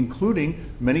State, including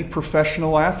many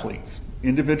professional athletes,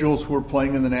 individuals who were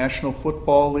playing in the National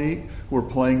Football League, who were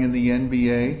playing in the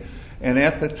NBA. And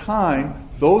at the time,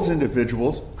 those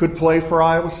individuals could play for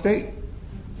Iowa State.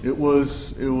 It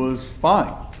was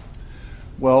fine.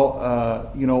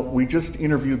 Well, we just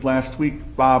interviewed last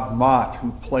week Bob Mott,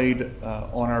 who played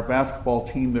on our basketball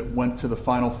team that went to the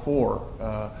Final Four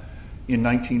in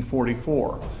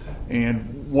 1944.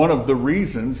 And one of the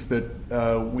reasons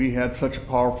that we had such a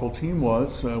powerful team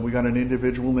was we got an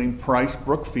individual named Price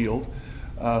Brookfield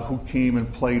who came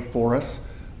and played for us.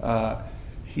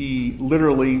 He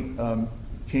literally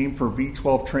came for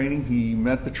V12 training. He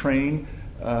met the train,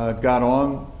 got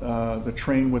on the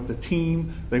train with the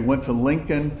team. They went to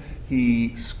Lincoln.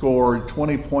 He scored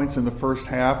 20 points in the first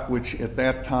half, which at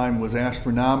that time was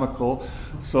astronomical.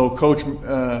 So Coach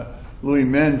Louis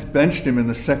Menz benched him in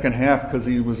the second half because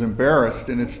he was embarrassed,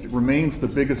 and it remains the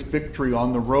biggest victory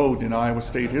on the road in Iowa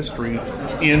State history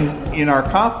in our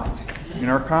conference.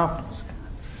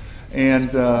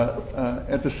 And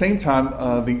at the same time,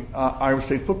 the Iowa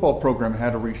State football program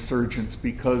had a resurgence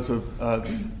because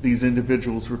of these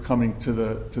individuals who were coming to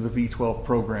the V12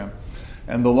 program.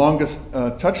 And the longest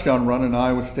touchdown run in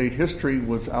Iowa State history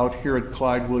was out here at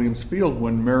Clyde Williams Field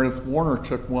when Meredith Warner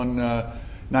took one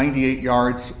 98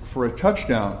 yards for a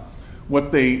touchdown.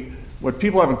 What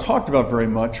people haven't talked about very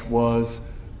much was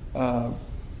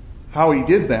how he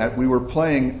did that. We were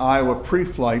playing Iowa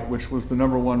Pre-Flight, which was the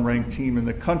 #1 ranked team in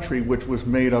the country, which was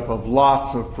made up of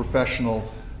lots of professional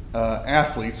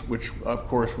athletes, which of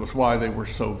course was why they were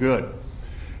so good.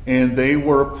 And they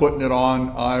were putting it on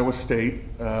Iowa State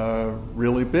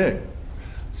really big.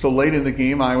 So late in the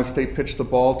game, Iowa State pitched the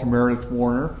ball to Meredith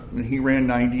Warner, and he ran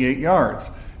 98 yards.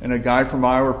 And a guy from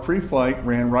Iowa Pre-Flight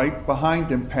ran right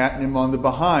behind him, patting him on the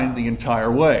behind the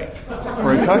entire way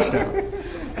for a touchdown.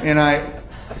 And I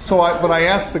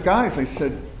asked the guys, I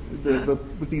said,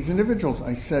 with these individuals,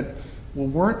 I said,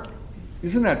 well,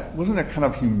 wasn't that kind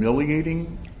of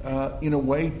humiliating in a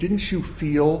way? Didn't you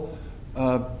feel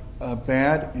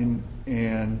bad?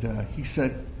 And he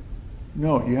said,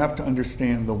 no, you have to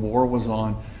understand the war was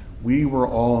on. We were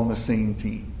all on the same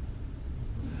team.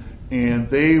 And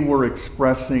they were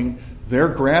expressing their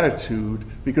gratitude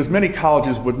because many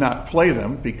colleges would not play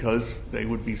them because they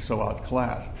would be so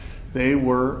outclassed. They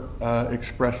were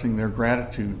expressing their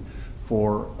gratitude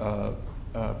for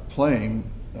playing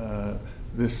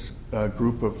this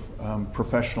group of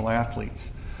professional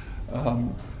athletes.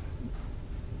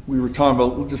 We were talking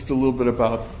about just a little bit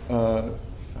about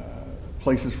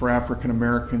places for African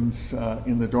Americans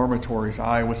in the dormitories.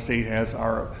 Iowa State has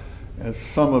as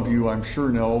some of you I'm sure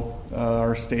know,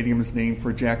 our stadium is named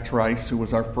for Jack Trice, who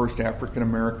was our first African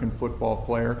American football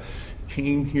player.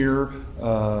 Came here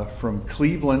from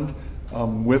Cleveland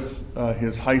with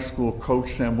his high school coach,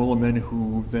 Sam Williman,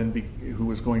 who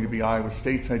was going to be Iowa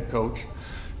State's head coach.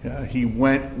 He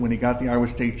went, when he got the Iowa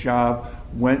State job,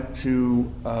 went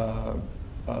to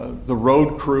the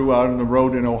road crew out on the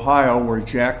road in Ohio where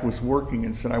Jack was working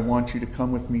and said, I want you to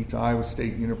come with me to Iowa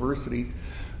State University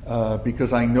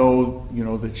because I know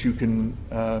that you can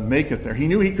make it there. He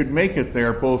knew he could make it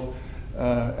there both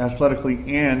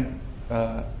athletically and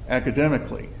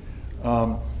academically.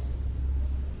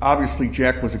 Obviously,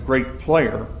 Jack was a great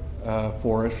player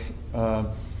for us.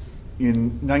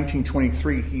 In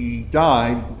 1923, he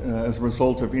died as a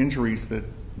result of injuries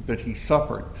that he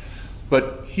suffered.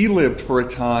 But he lived for a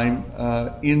time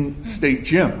in State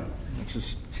Gym, which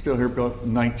is still here, built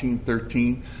in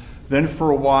 1913. Then for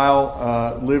a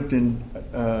while lived in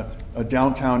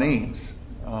downtown Ames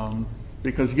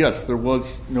because, yes, there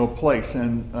was no place.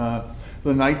 And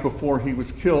the night before he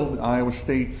was killed, Iowa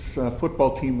State's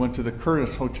football team went to the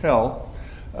Curtis Hotel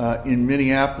in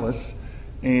Minneapolis.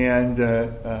 And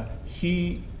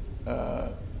he,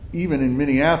 even in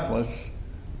Minneapolis,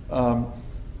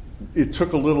 it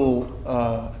took a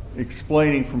little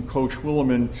explaining from Coach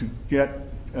Williman to get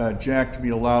Jack to be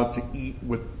allowed to eat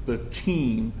with the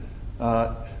team,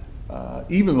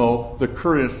 even though the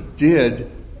Curtis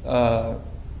did, it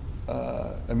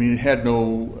had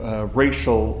no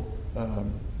racial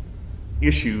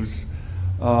issues.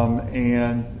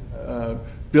 And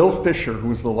Bill Fisher, who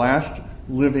was the last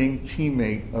living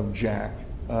teammate of Jack,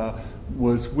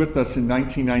 was with us in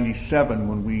 1997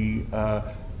 when we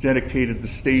dedicated the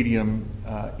stadium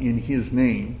in his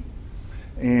name.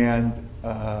 And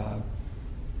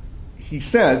he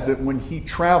said that when he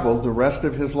traveled the rest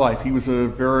of his life, he was a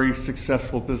very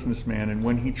successful businessman, and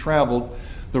when he traveled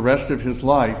the rest of his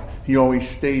life, he always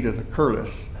stayed at the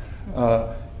Curtis,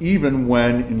 even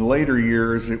when in later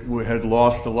years it had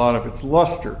lost a lot of its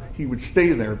luster. He would stay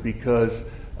there because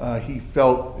he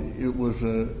felt it was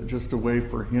just a way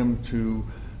for him to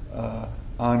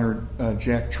honor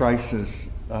Jack Trice's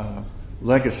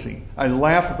legacy. I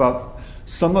laugh about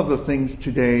some of the things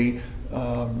today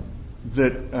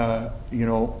that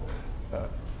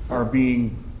are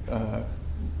being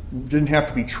didn't have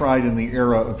to be tried in the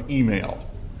era of email,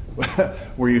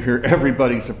 where you hear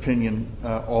everybody's opinion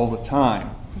all the time.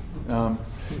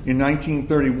 In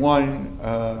 1931,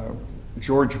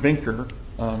 George Vinker,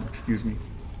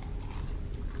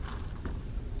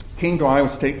 came to Iowa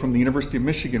State from the University of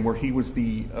Michigan, where he was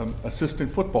the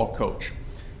assistant football coach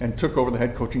and took over the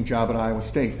head coaching job at Iowa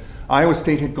State. Iowa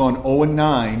State had gone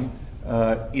 0-9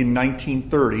 in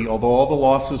 1930, although all the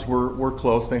losses were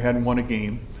close. They hadn't won a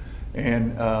game.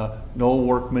 And Noel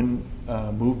Workman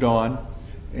moved on,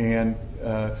 and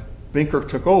Vinker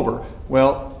took over.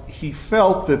 Well, he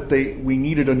felt that we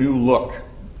needed a new look,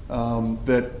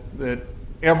 that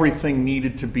everything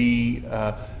needed to be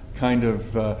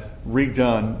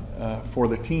redone for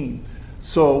the team.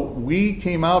 So we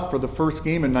came out for the first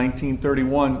game in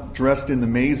 1931 dressed in the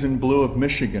maize and blue of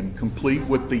Michigan, complete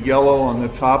with the yellow on the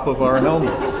top of our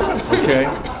helmets. Okay?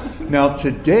 Now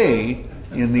today,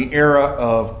 in the era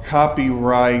of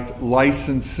copyright,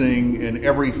 licensing, and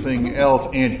everything else,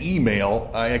 and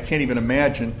email. I can't even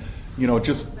imagine,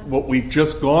 just what we've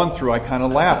just gone through. I kind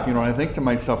of laugh, and I think to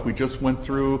myself, we just went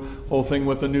through the whole thing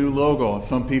with a new logo, and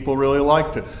some people really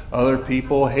liked it. Other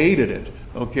people hated it,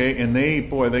 okay? And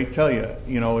they tell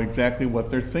you, exactly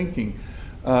what they're thinking.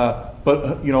 But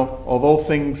although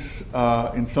things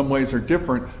in some ways are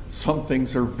different, some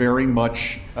things are very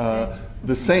much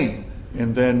the same.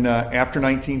 And then after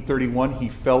 1931, he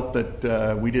felt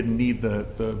that we didn't need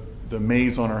the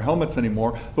maize on our helmets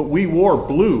anymore. But we wore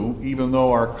blue, even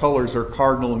though our colors are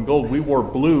cardinal and gold. We wore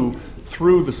blue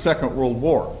through the Second World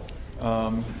War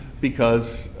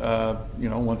because,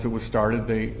 once it was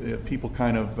started, people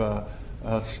kind of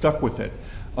stuck with it.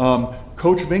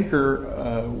 Coach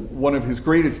Vinker, one of his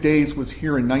greatest days was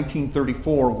here in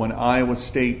 1934 when Iowa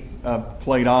State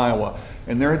played Iowa.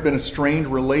 And there had been a strained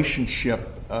relationship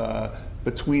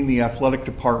between the athletic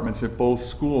departments at both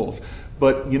schools.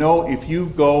 But, if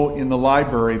you go in the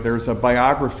library, there's a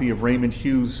biography of Raymond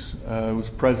Hughes, who was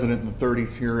president in the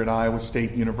 30s here at Iowa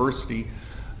State University.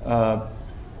 And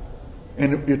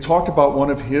it talked about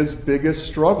one of his biggest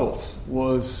struggles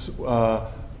was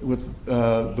with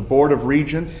the Board of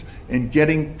Regents and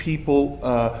getting people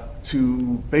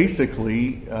to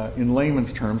basically, in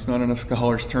layman's terms, not in a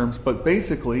scholar's terms, but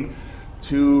basically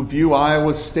to view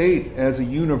Iowa State as a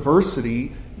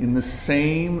university in the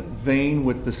same vein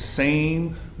with the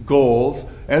same goals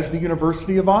as the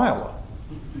University of Iowa.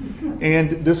 And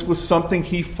this was something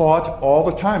he fought all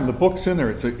the time. The book's in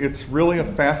there. It's really a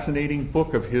fascinating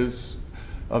book of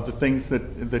the things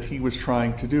that he was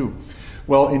trying to do.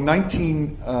 Well, in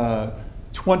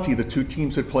 1920, the two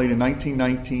teams had played in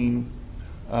 1919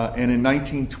 and in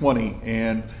 1920,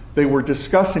 and they were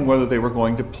discussing whether they were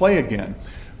going to play again.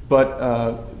 But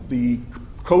the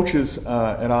coaches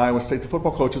at Iowa State, the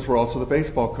football coaches, were also the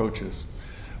baseball coaches.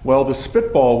 Well, the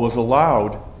spitball was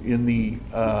allowed in the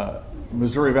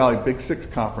Missouri Valley Big Six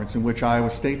Conference in which Iowa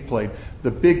State played.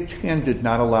 The Big Ten did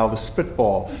not allow the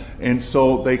spitball, and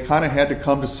so they kind of had to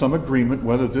come to some agreement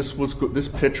whether this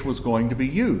pitch was going to be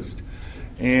used.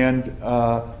 And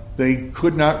they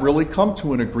could not really come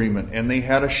to an agreement, and they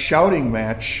had a shouting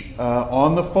match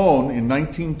on the phone in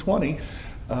 1920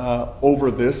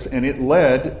 over this, and it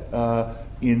led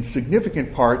in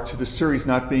significant part to the series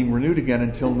not being renewed again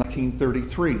until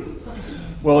 1933.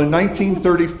 Well, in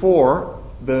 1934,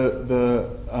 the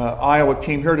Iowa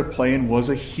came here to play and was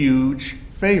a huge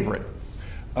favorite.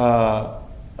 And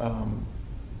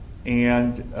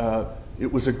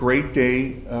it was a great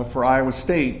day for Iowa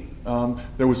State.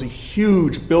 There was a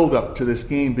huge buildup to this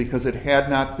game because it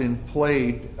had not been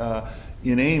played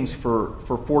in Ames for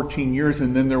 14 years,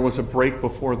 and then there was a break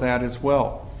before that as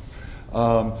well.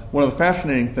 One of the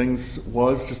fascinating things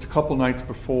was just a couple nights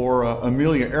before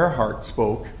Amelia Earhart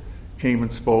came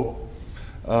and spoke,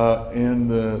 and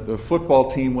the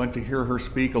football team went to hear her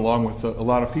speak along with a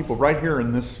lot of people right here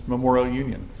in this Memorial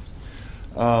Union.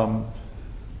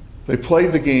 They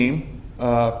played the game.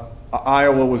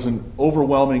 Iowa was an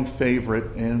overwhelming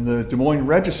favorite, and the Des Moines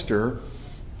Register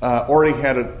already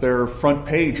had their front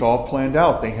page all planned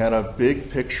out. They had a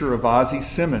big picture of Ozzie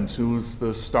Simmons, who was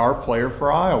the star player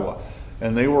for Iowa,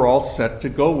 and they were all set to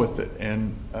go with it.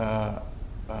 And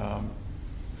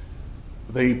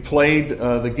they played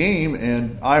the game,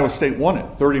 and Iowa State won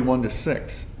it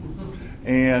 31-6.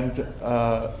 And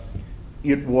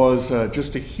it was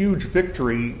just a huge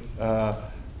victory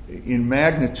in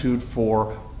magnitude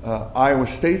for Iowa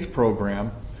State's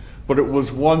program, but it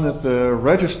was one that the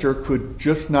Register could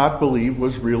just not believe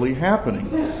was really happening.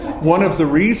 One of the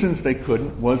reasons they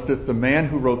couldn't was that the man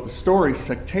who wrote the story,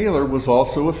 Sec Taylor, was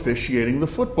also officiating the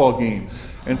football game.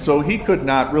 And so he could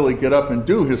not really get up and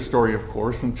do his story, of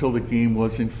course, until the game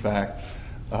was in fact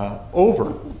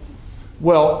over.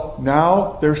 Well,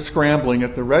 now they're scrambling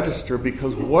at the Register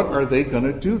because what are they going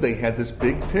to do? They had this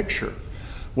big picture.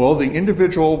 Well, the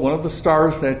individual, one of the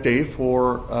stars that day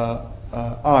for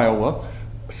Iowa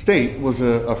State was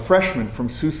a freshman from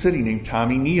Sioux City named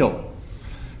Tommy Neal.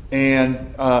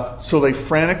 And so they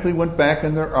frantically went back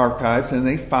in their archives and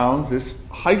they found this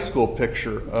high school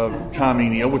picture of Tommy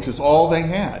Neal, which is all they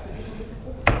had.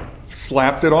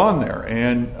 Slapped it on there.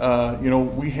 And,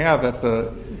 we have at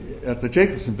the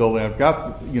Jacobson building, I've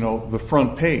got, the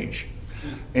front page.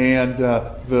 And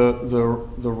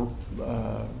the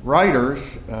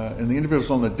writers and the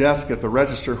individuals on the desk at the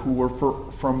Register who were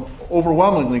from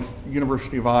overwhelmingly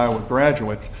University of Iowa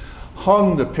graduates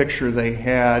hung the picture they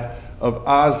had of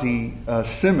Ozzie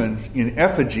Simmons in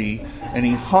effigy, and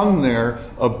he hung there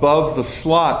above the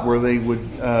slot where they would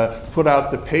put out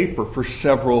the paper for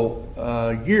several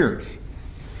years.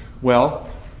 Well,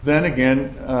 then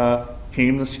again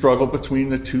came the struggle between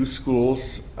the two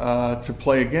schools to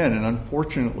play again, and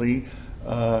unfortunately,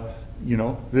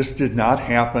 this did not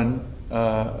happen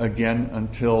again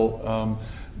until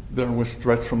there was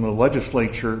threats from the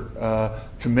legislature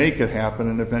to make it happen,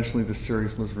 and eventually the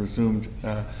series was resumed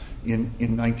in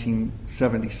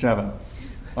 1977.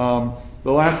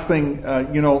 The last thing,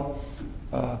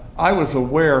 I was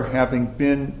aware, having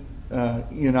been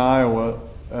in Iowa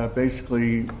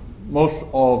basically most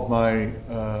all of my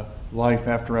life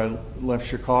after I left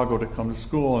Chicago to come to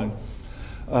school, and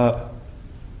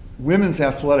women's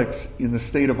athletics in the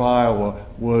state of Iowa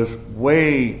was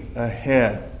way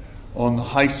ahead on the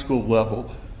high school level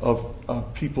of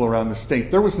people around the state.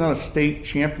 There was not a state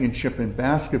championship in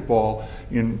basketball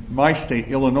in my state,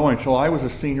 Illinois, until I was a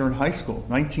senior in high school,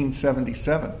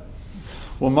 1977.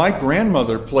 Well, my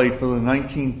grandmother played for the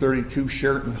 1932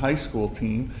 Sheraton High School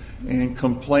team and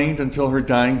complained until her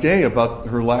dying day about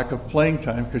her lack of playing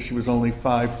time because she was only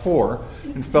 5'4",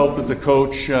 and felt that the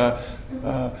coach...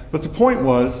 but the point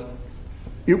was,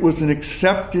 it was an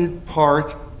accepted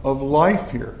part of life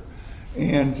here.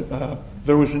 And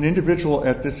there was an individual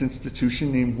at this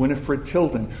institution named Winifred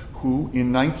Tilden, who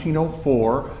in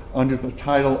 1904, under the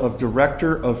title of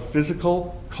Director of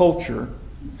Physical Culture,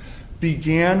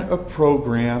 began a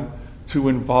program to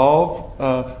involve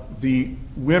the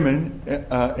women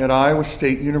at Iowa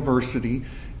State University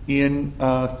in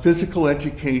physical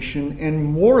education, and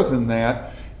more than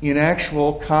that, in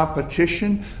actual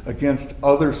competition against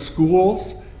other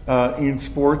schools in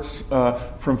sports,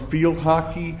 from field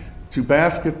hockey to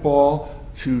basketball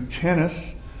to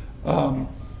tennis.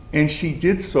 And she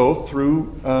did so through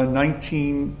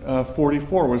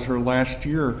 1944, was her last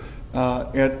year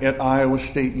at Iowa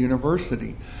State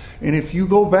University. And if you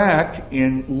go back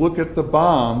and look at the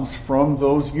bombs from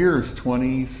those years,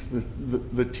 20s,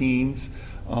 the teens,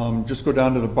 just go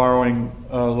down to the borrowing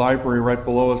library right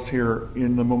below us here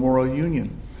in the Memorial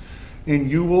Union, and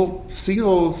you will see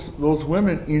those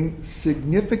women in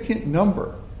significant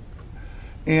number.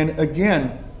 And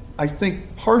again, I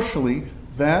think partially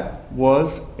that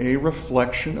was a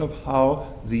reflection of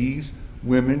how these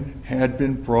women had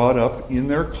been brought up in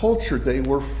their culture. They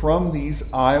were from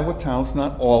these Iowa towns,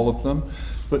 not all of them,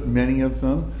 but many of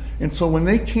them. And so when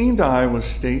they came to Iowa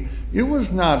State, it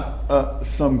was not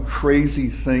some crazy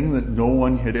thing that no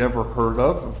one had ever heard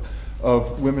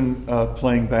of women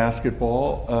playing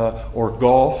basketball or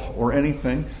golf or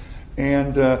anything.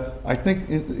 And I think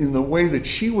in the way that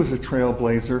she was a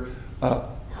trailblazer,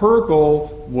 her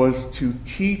goal was to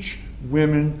teach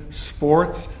women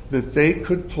sports that they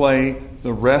could play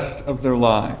the rest of their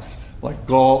lives, like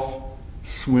golf,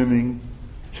 swimming,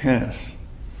 tennis.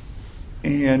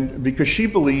 And because she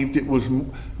believed it was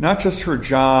not just her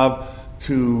job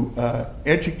to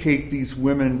educate these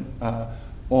women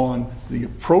on the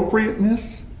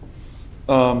appropriateness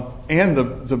and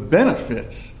the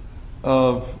benefits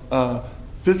of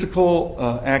physical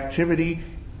activity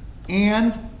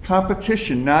and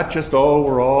competition, not just,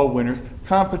 we're all winners,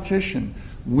 competition,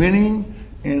 winning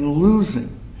and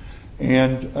losing.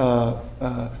 And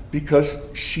because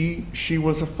she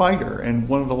was a fighter, and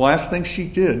one of the last things she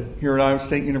did here at Iowa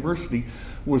State University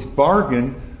was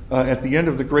bargain at the end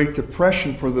of the Great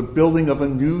Depression for the building of a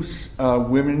new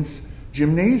women's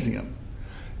gymnasium.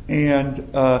 And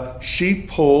she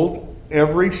pulled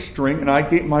every string, and I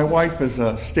gave my wife as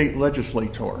a state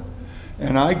legislator,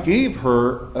 and I gave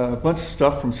her a bunch of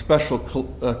stuff from special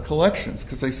collections,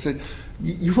 because I said,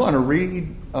 you want to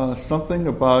read something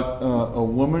about a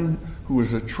woman who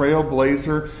was a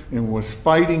trailblazer and was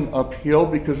fighting uphill,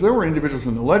 because there were individuals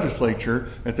in the legislature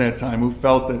at that time who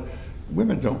felt that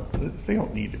women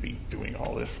don't need to be doing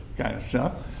all this kind of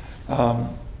stuff.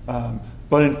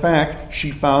 But in fact,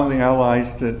 she found the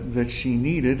allies that she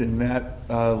needed, and that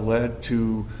led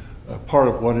to part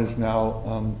of what is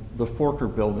now the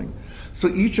Forker Building. So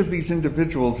each of these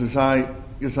individuals, as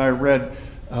I read,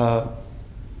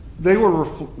 they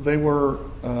were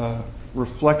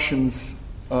reflections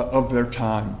of their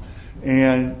time,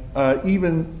 and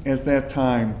even at that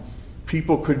time,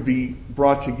 people could be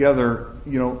brought together,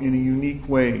 in a unique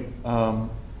way.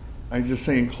 I just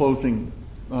say in closing,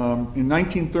 in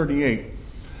 1938,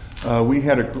 we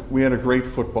had a great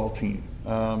football team.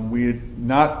 We had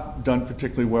not done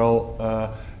particularly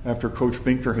well after Coach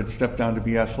Vinker had stepped down to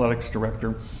be athletics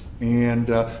director. And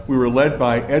we were led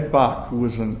by Ed Bach, who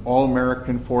was an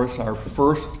All-American for us, our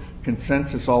first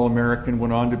consensus All-American,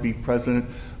 went on to be president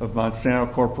of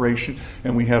Monsanto Corporation.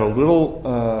 And we had a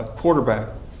little quarterback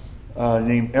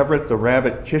named Everett the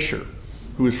Rabbit Kisher,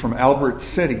 who was from Albert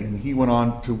City, and he went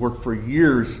on to work for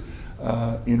years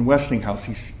in Westinghouse.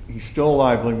 He's still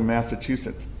alive, living in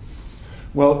Massachusetts.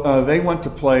 Well, they went to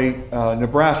play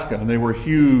Nebraska, and they were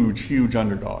huge, huge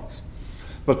underdogs.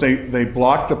 But they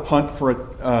blocked a punt for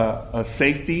a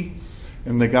safety,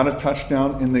 and they got a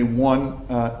touchdown, and they won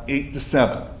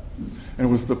 8-7. And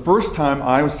it was the first time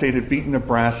Iowa State had beaten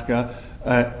Nebraska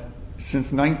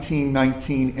since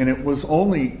 1919, and it was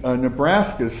only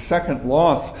Nebraska's second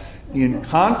loss in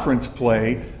conference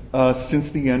play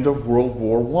since the end of World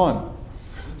War I.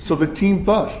 So the team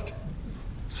bust.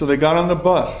 So they got on the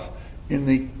bus,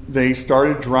 and they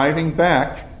started driving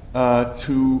back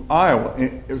to Iowa,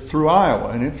 through Iowa,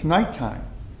 and it's nighttime.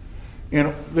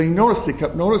 And they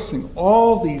kept noticing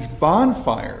all these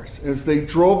bonfires as they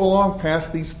drove along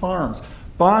past these farms.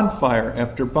 Bonfire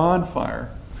after bonfire.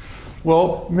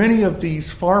 Well, many of these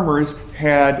farmers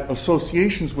had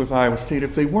associations with Iowa State.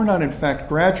 If they were not, in fact,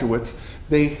 graduates,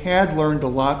 they had learned a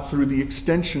lot through the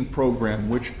extension program,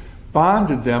 which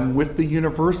bonded them with the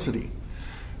university.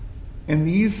 And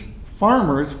these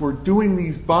farmers were doing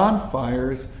these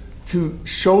bonfires to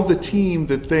show the team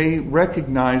that they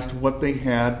recognized what they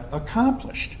had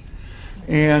accomplished.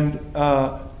 And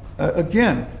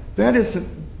again,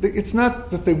 it's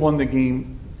not that they won the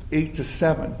game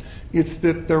 8-7. It's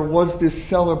that there was this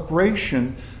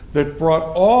celebration that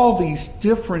brought all these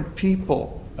different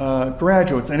people,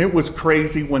 graduates, and it was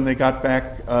crazy when they got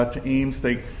back to Ames.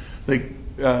 They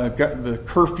got the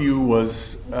curfew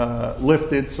was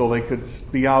lifted, so they could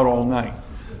be out all night.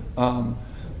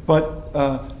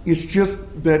 But it's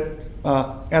just that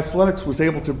athletics was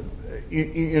able to,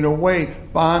 in a way,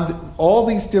 bond all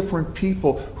these different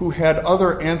people who had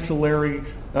other ancillary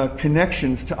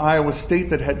connections to Iowa State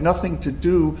that had nothing to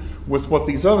do with what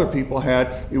these other people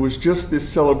had. It was just this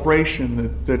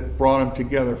celebration that brought them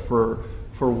together for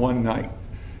one night.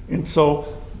 And so,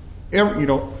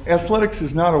 athletics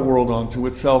is not a world unto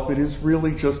itself. It is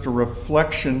really just a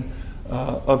reflection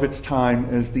of its time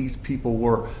as these people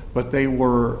were. But they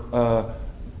were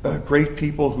great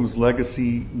people whose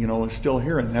legacy, is still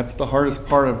here. And that's the hardest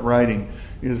part of writing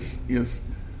is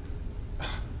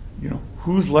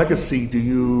whose legacy do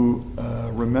you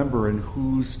remember, and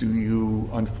whose do you,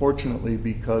 unfortunately,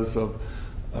 because of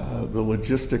the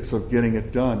logistics of getting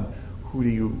it done, who do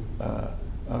you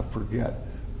forget?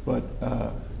 But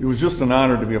it was just an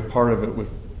honor to be a part of it with,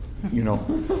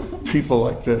 people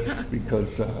like this,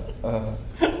 because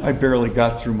I barely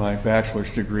got through my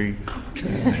bachelor's degree,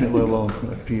 let alone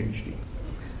a PhD.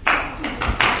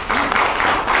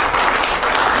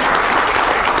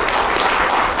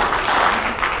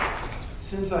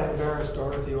 Since I embarrass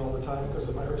Dorothy all the time because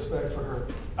of my respect for her,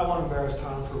 I want to embarrass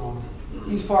Tom for a moment.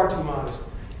 He's far too modest.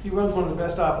 He runs one of the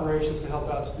best operations to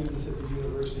help out students at the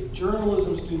university.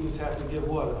 Journalism students have to give,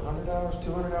 100 hours,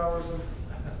 200 hours of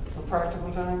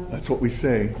practical time? That's what we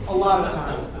say. A lot of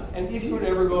time. And if you would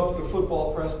ever go up to the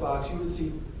football press box, you would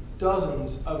see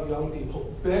dozens of young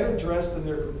people, better dressed than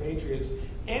their compatriots,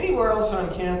 anywhere else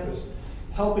on campus,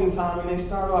 helping Tom, and they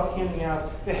start off handing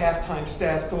out the halftime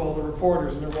stats to all the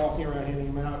reporters, and they're walking around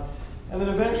handing them out. And then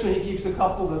eventually he keeps a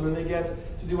couple of them, and they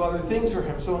get to do other things for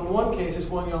him. So in one case, this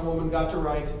one young woman got to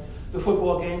write the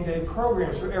football game day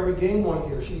programs for every game one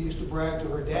year. She used to brag to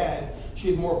her dad she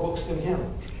had more books than him.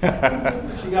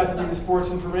 She got to be the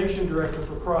sports information director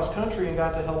for cross country and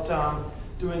got to help Tom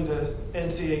doing the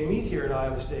NCAA meet here at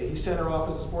Iowa State. He sent her off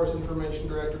as the sports information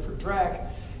director for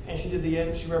track, and she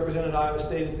represented Iowa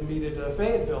State at the meet at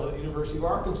Fayetteville at the University of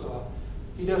Arkansas.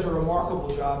 He does a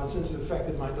remarkable job, and since it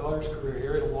affected my daughter's career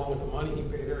here, and along with the money he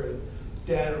paid her, and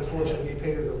Dad, unfortunately, he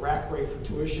paid her the rack rate for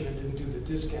tuition and didn't do the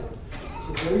discount. It's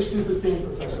a very stupid thing,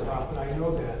 Professor Hoffman, I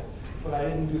know that, but I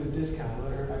didn't do the discount.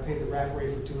 I paid the rack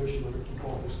rate for tuition, let her keep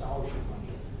all her scholarship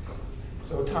money.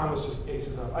 So Thomas just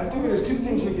aces up. I figure there's two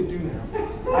things we could do now.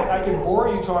 I could bore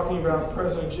you talking about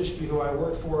President Jischke, who I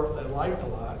worked for and liked a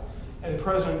lot, and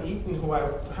President Eaton, who I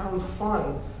found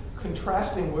fun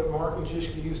contrasting what Martin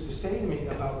Jischke used to say to me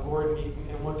about Gordon Eaton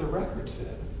and what the record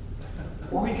said.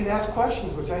 Or we could ask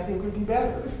questions, which I think would be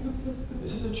better.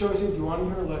 This is a choice of do you want to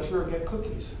hear a lecture or get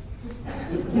cookies?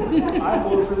 I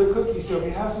vote for the cookies. So if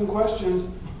you have some questions,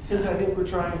 since I think we're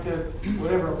trying to,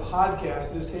 whatever a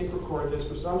podcast is, tape record this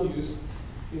for some use,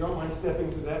 if you don't mind stepping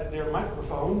to their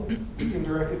microphone, you can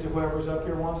direct it to whoever's up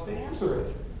here wants to answer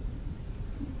it.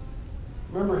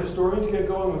 Remember, historians get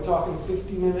going with talking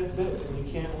 50-minute bits, and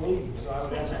you can't leave, so I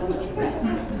would ask questions.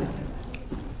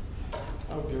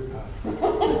 Oh, dear God.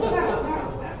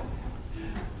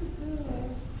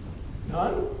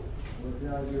 None?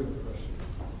 Yeah, I do have a question.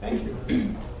 Thank you.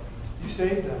 You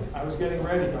saved them. I was getting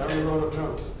ready. I already wrote up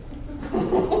notes.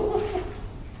 Well,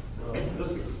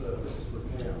 this is for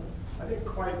Pam. I didn't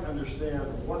quite understand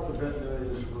understand what the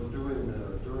veterinarians were doing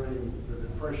there during the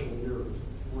Depression years.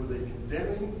 Were they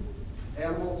condemning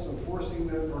animals and forcing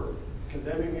them, or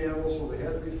condemning animals so they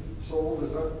had to be sold?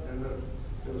 Is that, and that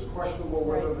it was questionable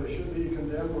whether they should be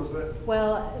condemned? Was that?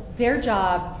 Well, their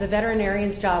job, the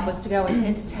veterinarian's job, was to go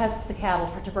and to test the cattle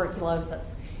for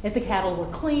tuberculosis. If the cattle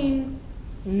were clean,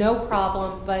 no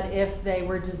problem, but if they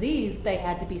were diseased, they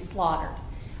had to be slaughtered.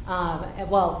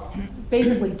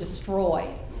 Basically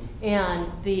destroyed.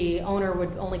 And the owner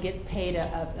would only get paid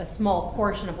a small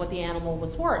portion of what the animal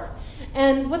was worth.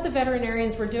 And what the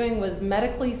veterinarians were doing was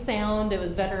medically sound, it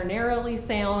was veterinarily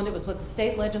sound, it was what the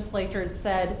state legislature had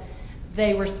said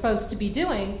they were supposed to be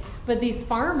doing. But these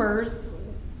farmers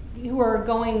who are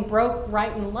going broke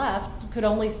right and left could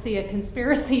only see a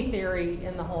conspiracy theory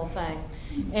in the whole thing.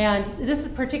 And this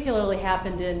particularly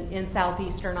happened in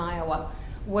southeastern Iowa,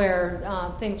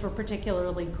 where things were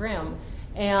particularly grim.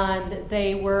 And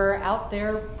they were out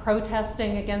there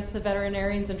protesting against the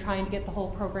veterinarians and trying to get the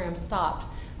whole program stopped.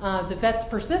 The vets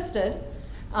persisted,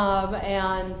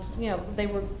 and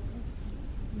the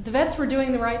vets were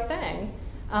doing the right thing.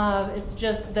 It's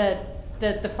just that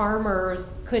the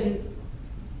farmers couldn't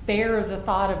bear the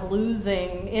thought of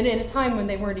losing, in a time when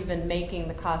they weren't even making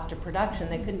the cost of production,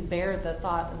 they couldn't bear the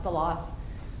thought of the loss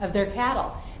of their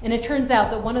cattle. And it turns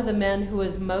out that one of the men who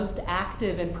was most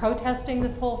active in protesting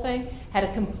this whole thing had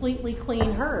a completely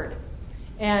clean herd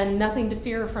and nothing to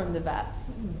fear from the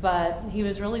vets. But he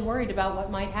was really worried about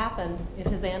what might happen if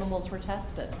his animals were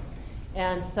tested.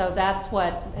 And so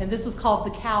and this was called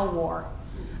the cow war,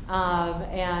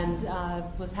 and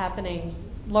was happening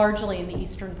largely in the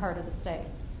eastern part of the state.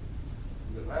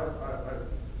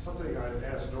 Something I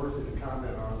asked Dorothy to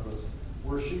comment on was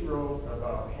where she wrote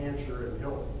about Hampshire and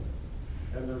Hilton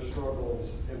and their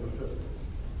struggles in the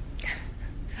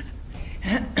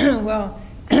 50s. Well,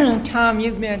 Tom,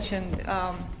 you've mentioned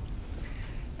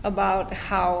about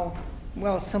how,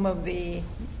 some of the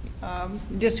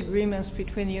disagreements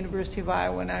between the University of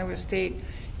Iowa and Iowa State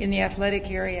in the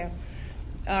athletic area.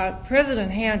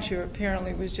 President Hampshire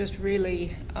apparently was just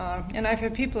really, and I've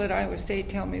had people at Iowa State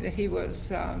tell me that he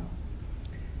was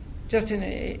just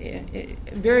a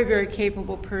very, very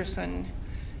capable person,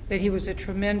 that he was a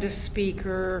tremendous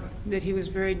speaker, that he was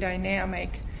very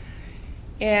dynamic.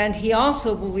 And he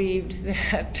also believed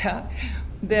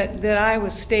that Iowa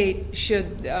State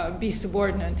should be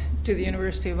subordinate to the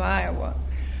University of Iowa.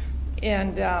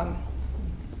 And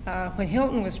when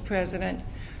Hilton was president,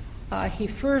 he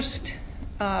first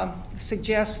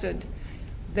suggested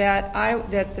that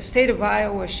the state of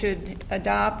Iowa should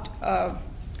adopt a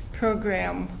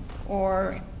program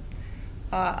or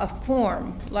a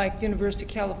form like the University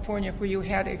of California, where you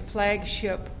had a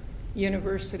flagship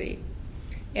university,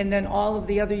 and then all of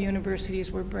the other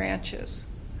universities were branches.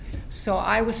 So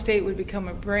Iowa State would become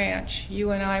a branch,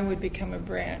 UNI would become a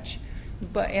branch,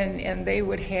 and they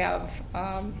would have,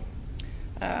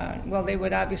 they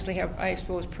would obviously have, I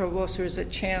suppose, provosts as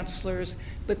chancellors,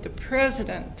 but the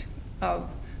president of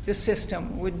the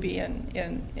system would be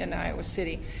in Iowa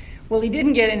City. Well, he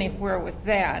didn't get anywhere with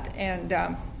that, and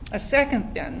a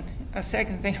second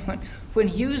thing, when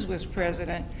Hughes was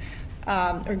president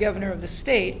or governor of the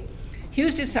state,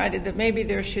 Hughes decided that maybe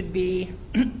there should be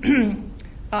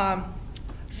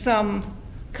some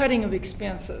cutting of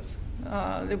expenses.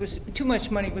 There was too much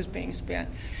money was being spent,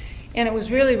 and it was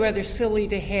really rather silly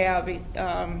to have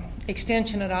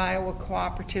extension at Iowa,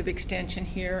 cooperative extension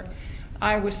here.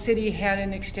 Iowa City had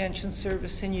an extension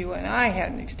service, and UNI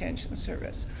had an extension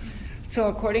service. So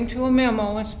according to a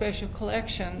memo in Special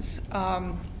Collections,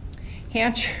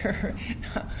 Hampshire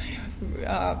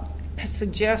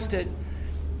suggested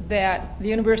that the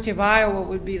University of Iowa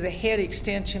would be the head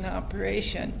extension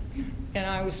operation, and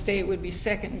Iowa State would be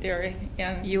secondary,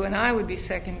 and UNI would be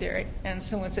secondary. And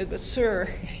someone said, "But sir,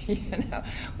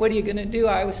 what are you going to do?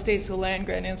 Iowa State's a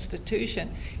land-grant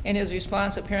institution." And his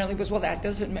response apparently was, "Well, that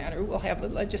doesn't matter. We'll have the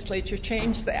legislature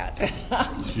change that."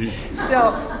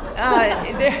 So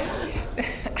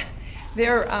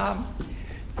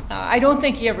I don't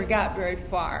think he ever got very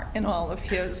far in all of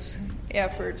his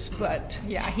efforts, but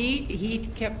yeah, he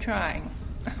kept trying.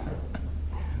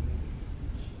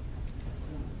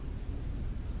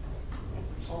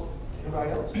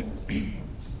 Anybody else?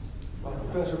 While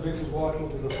Professor Biggs is walking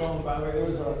to the phone, by the way, there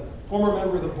was a former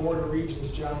member of the Board of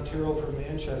Regents, John Tyrrell from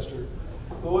Manchester,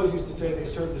 who always used to say they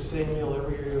served the same meal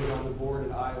every year he was on the board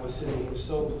in Iowa City. He was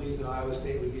so pleased at Iowa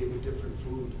State we gave him different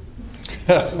food.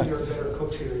 Soon there are better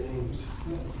cooks here names.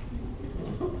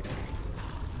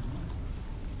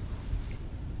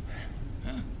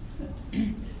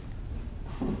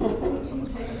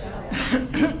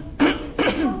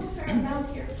 Fair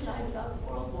amount here tonight about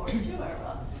World War II.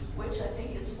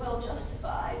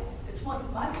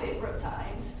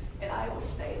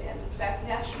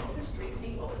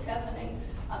 what was happening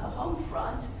on the home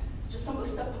front, just some of the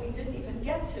stuff that we didn't even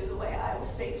get to, the way Iowa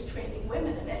State is training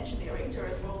women in engineering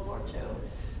during World War II.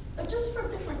 But just from a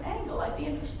different angle, I'd be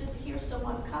interested to hear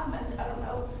someone comment. I don't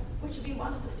know which of you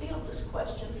wants to field this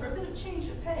question. For a bit of change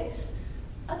of pace,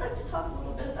 I'd like to talk a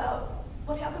little bit about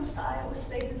what happens to Iowa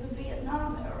State in the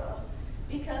Vietnam era,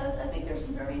 because I think there's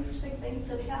some very interesting things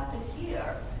that happen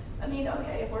here. I mean,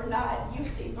 okay, we're not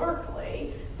UC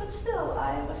Berkeley, but still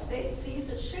Iowa State sees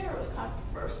its share of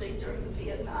controversy during the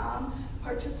Vietnam,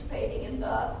 participating in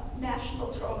the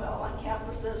national turmoil on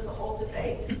campuses, the whole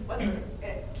debate, whether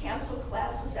it cancel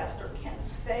classes after Kent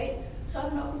State. So I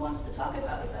don't know who wants to talk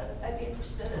about it, but I'd be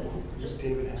interested in just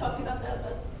talking about that a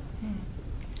bit.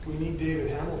 We need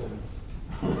David Hamilton.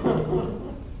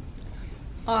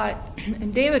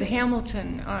 David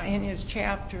Hamilton, in his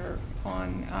chapter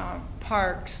on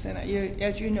parks, and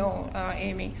as you know,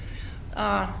 Amy,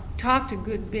 talked a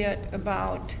good bit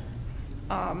about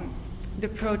the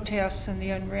protests and the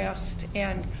unrest,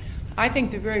 and I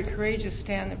think the very courageous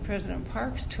stand that President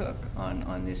Parks took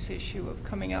on this issue of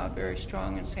coming out very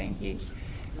strong and saying he,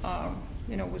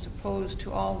 was opposed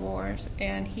to all wars,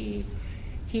 and he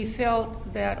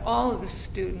felt that all of the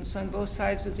students on both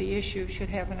sides of the issue should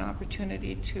have an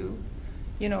opportunity to,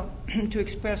 to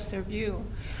express their view.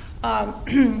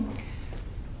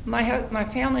 My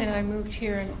family and I moved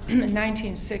here in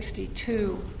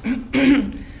 1962,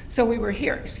 so we were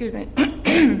here. Excuse me.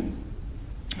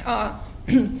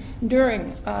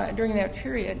 During that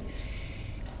period,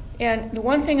 and the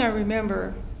one thing I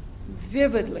remember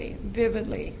vividly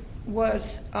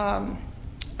was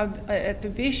at the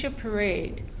Visha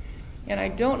parade, and I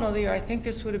don't know the year. I think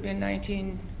this would have been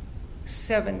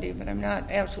 1970, but I'm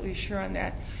not absolutely sure on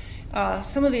that.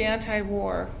 Some of the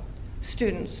anti-war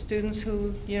students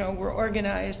who were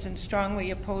organized and strongly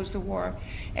opposed the war,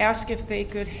 asked if they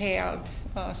could have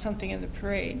something in the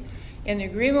parade, and the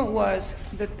agreement was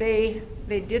that they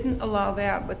didn't allow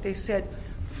that, but they said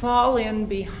fall in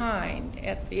behind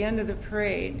at the end of the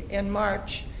parade and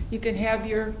march. You can have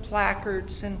your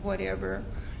placards and whatever,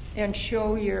 and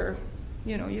show your,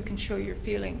 you can show your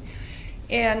feeling.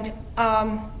 And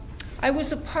I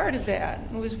was a part of that.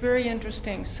 It was very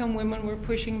interesting. Some women were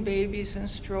pushing babies in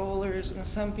strollers, and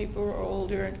some people were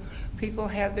older, and people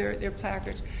had their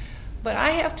placards. But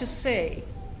I have to say,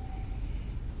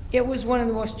 it was one of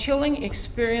the most chilling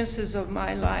experiences of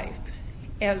my life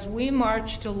as we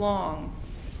marched along.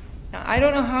 Now, I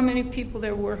don't know how many people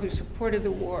there were who supported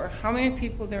the war, how many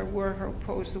people there were who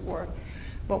opposed the war,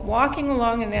 but walking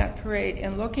along in that parade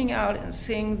and looking out and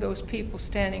seeing those people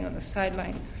standing on the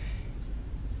sideline,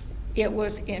 it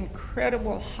was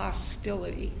incredible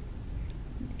hostility.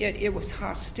 It was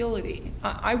hostility.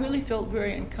 I really felt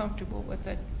very uncomfortable with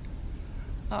it.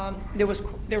 There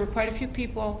were quite a few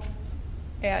people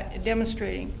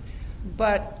demonstrating,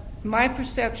 but my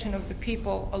perception of the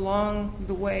people along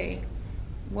the way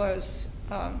was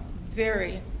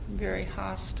very, very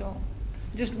hostile.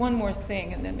 Just one more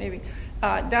thing, and then maybe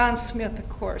Don Smith, of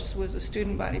course, was a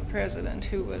student body president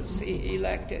who was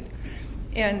elected,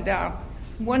 and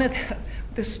one of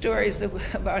the stories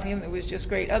about him that was just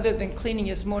great, other than cleaning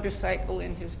his motorcycle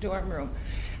in his dorm room,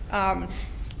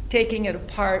 taking it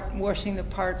apart, washing the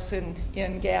parts in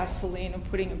gasoline and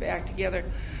putting it back together.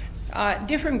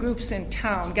 Different groups in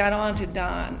town got on to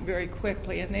Don very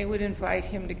quickly, and they would invite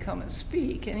him to come and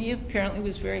speak, and he apparently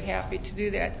was very happy to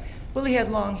do that. Well, he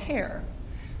had long hair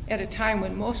at a time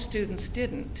when most students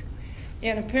didn't.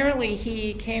 And apparently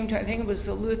he came to, I think it was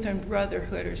the Lutheran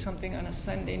Brotherhood or something on a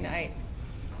Sunday night,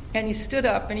 and he stood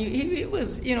up, and he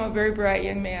was, a very bright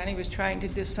young man. He was trying to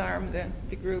disarm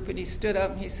the group, and he stood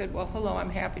up and he said, "Well, hello, I'm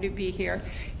happy to be here."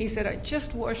 He said, "I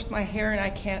just washed my hair and I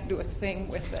can't do a thing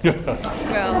with it."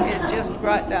 Well, it just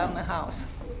brought down the house.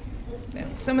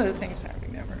 And some of the things I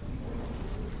remember.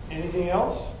 Anything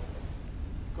else?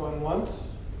 Going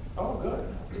once? Oh,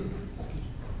 good.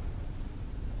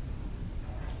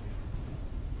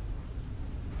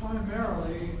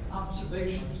 Primarily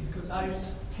observations, because I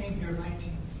came here in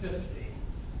 1950.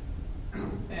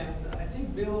 And I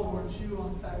think, Bill, weren't you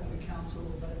on faculty council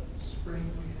that spring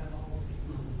we had all of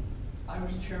you? I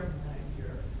was chairman that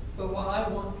year. But what I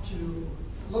want to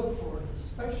look for,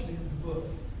 especially in the book,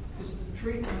 is the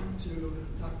treatment to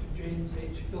Dr. James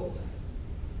H. Hilton.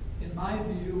 In my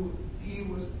view, he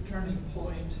was the turning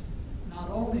point,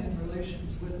 not only in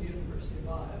relations with the University of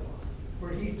Iowa,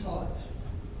 where he taught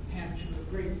Hampshire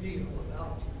a great deal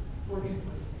about working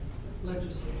with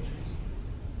legislatures.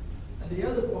 And the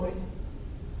other point,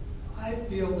 I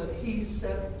feel that he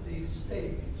set the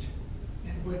stage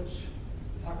in which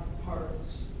Dr.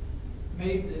 Parks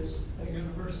made this a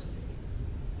university.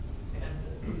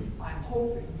 And I'm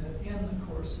hoping that in the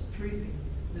course of treating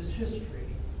this history,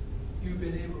 you've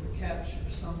been able to capture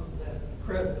some of that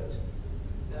credit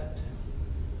that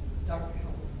Dr.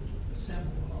 Hilton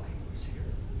assembled while he was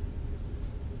here.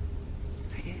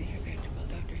 I didn't hear back about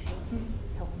Dr. Hilton.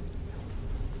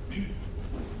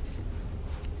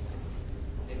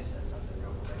 I just said something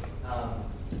real quick.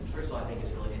 First of all, I think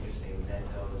it's really interesting that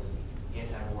those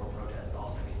anti-war protests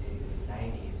also continued in the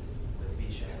 90s with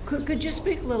VSHA. Could you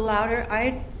speak a little louder?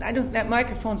 I don't. That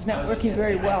microphone's not working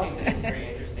very well. I think it's very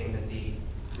interesting that the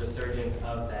resurgence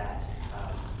of that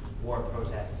war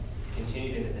protest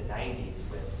continued into the 90s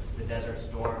with the Desert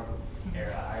Storm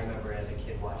era. I remember as a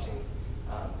kid watching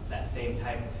that same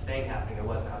type of thing happening. There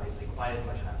wasn't obviously quite as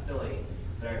much hostility,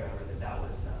 but I remember that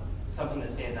was something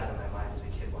that stands out in my mind as a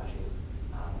kid watching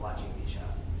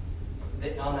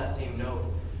VSHA. On that same note,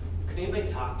 could anybody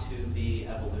talk to the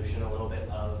evolution a little bit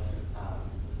of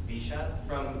VSHA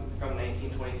from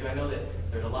 1922? I know that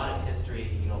there's a lot of history,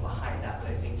 behind that, but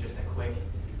I think just a quick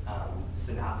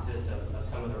synopsis of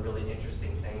some of the really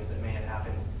interesting things that may have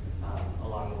happened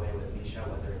along the way with VSHA,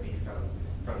 whether it be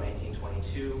from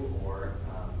 1922 or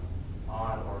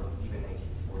on, or even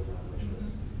 1940 on, which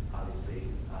was obviously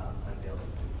unveiled.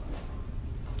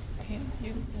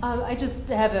 I just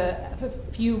have a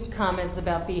few comments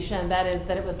about VSHA, and that is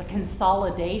that it was a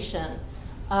consolidation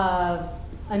of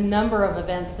a number of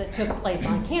events that took place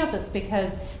on campus,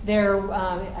 because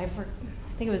I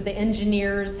think it was the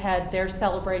engineers had their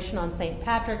celebration on St.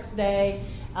 Patrick's Day,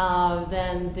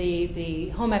 then the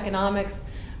home economics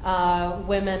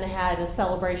women had a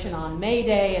celebration on May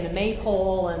Day and a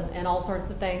maypole and all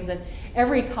sorts of things, and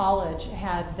every college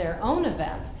had their own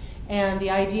event. And the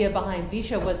idea behind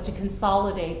VSHA was to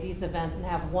consolidate these events and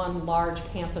have one large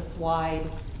campus-wide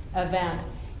event.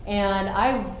 And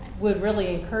I would really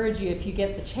encourage you, if you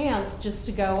get the chance, just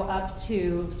to go up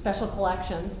to Special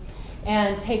Collections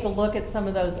and take a look at some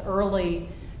of those early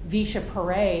VSHA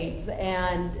parades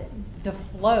and the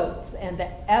floats and the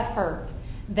effort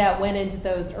that went into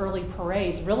those early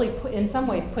parades. Really, in some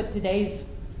ways, put today's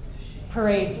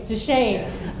parades to shame,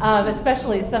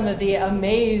 especially some of the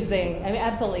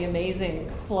absolutely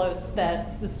amazing floats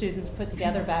that the students put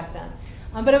together back then.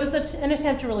 But it was an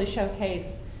attempt to really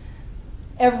showcase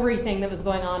everything that was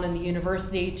going on in the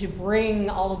university, to bring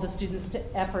all of the students'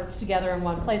 efforts together in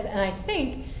one place. And I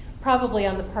think probably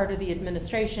on the part of the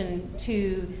administration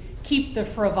to keep the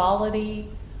frivolity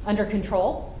under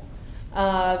control,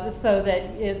 so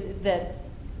that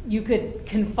you could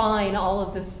confine all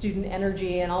of this student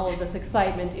energy and all of this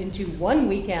excitement into one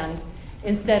weekend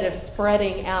instead of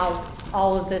spreading out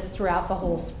all of this throughout the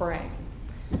whole spring.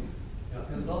 Yeah,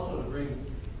 and it's also to bring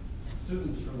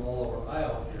students from all over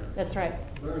Iowa here. That's right.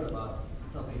 Learn about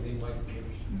something they might be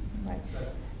interested in. Right.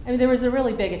 I mean, there was a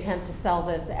really big attempt to sell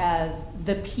this as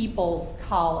the people's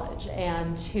college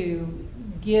and to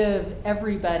give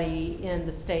everybody in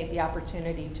the state the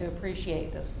opportunity to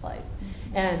appreciate this place.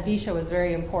 And VSHA was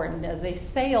very important as a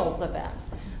sales event,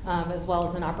 as well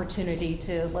as an opportunity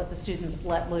to let the students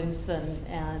let loose and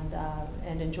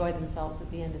enjoy themselves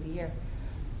at the end of the year.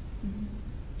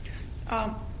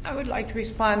 I would like to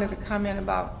respond to the comment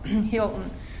about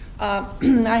Hilton.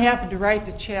 I happened to write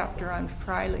the chapter on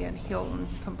Friley and Hilton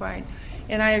combined,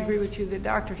 and I agree with you that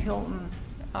Dr. Hilton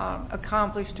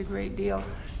accomplished a great deal.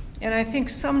 And I think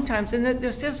sometimes, and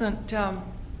this isn't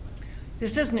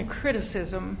a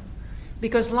criticism,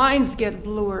 because lines get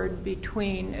blurred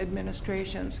between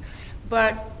administrations,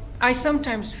 but I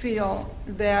sometimes feel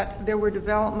that there were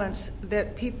developments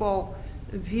that people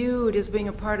viewed as being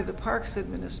a part of the Parks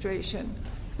administration,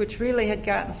 which really had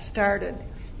gotten started,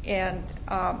 and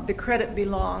the credit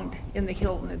belonged in the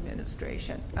Hilton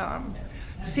administration.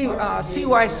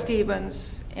 C.Y.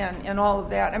 Stevens and all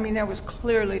of that. I mean, that was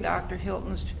clearly Dr.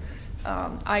 Hilton's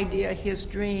idea, his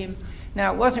dream.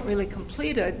 Now, it wasn't really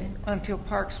completed until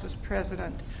Parks was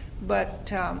president,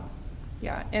 but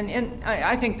yeah, and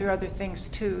I think there are other things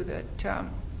too that,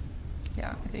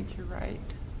 yeah, I think you're right.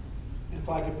 If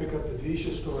I could pick up the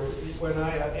VSHA story, when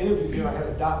I interviewed you, I had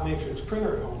a dot matrix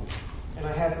printer at home, and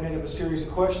I had it made up a series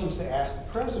of questions to ask the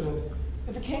president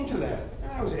if it came to that.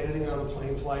 And I was editing it on a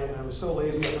plane flight, and I was so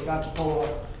lazy I forgot to pull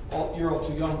off, you're all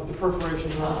too young, but the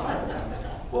perforations on the side.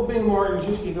 Well, being Martin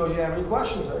Jischke goes, you have any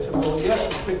questions? I said, well,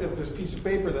 yes. We picked up this piece of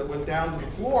paper that went down to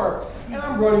the floor, and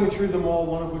I'm running through them all,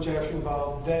 one of which actually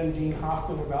involved then Dean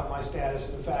Hoffman about my status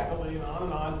in the faculty and on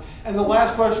and on. And the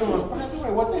last question was, by the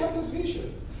way, what the heck is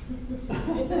VSHA?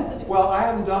 Well, I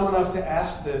am dumb enough to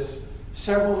ask this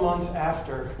several months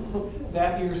after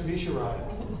that year's VSHA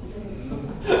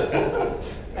riot.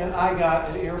 And I got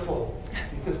an earful.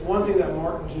 Because one thing that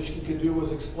Martin Jischke could do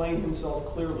was explain himself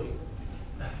clearly.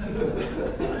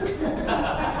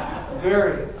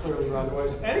 very clearly run the way.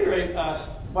 So at any rate,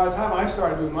 by the time I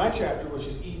started doing my chapter, which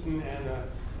is Eaton and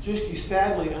Jischke,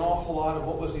 sadly, an awful lot of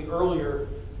what was the earlier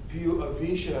view of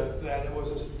VISHA, that it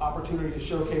was this opportunity to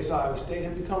showcase Iowa State,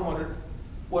 had become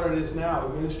what it is now.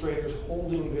 Administrators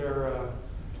holding their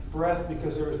breath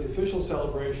because there is the official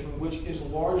celebration, which is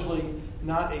largely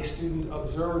not a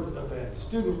student-observed event.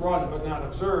 Student-run, but not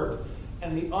observed,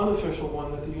 and the unofficial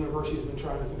one that the university has been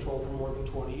trying to control for more than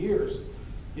 20 years,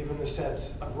 given the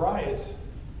sets of riots.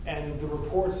 And the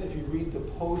reports, if you read the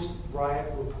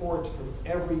post-riot reports from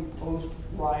every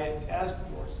post-riot task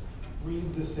force,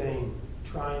 read the same.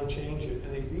 Try and change it.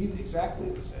 And they read exactly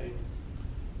the same.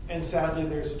 And sadly,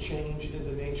 there's a change in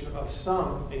the nature of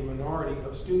a minority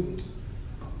of students,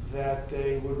 that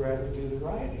they would rather do the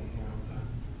rioting.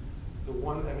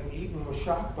 Eaton was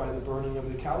shocked by the burning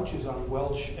of the couches on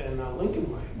Welch and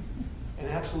Lincoln Way. And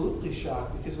absolutely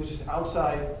shocked, because it was just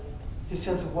outside his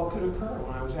sense of what could occur.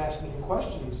 When I was asking him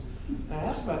questions, and I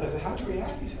asked about that, I said, how'd you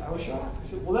react? He said, I was shocked. I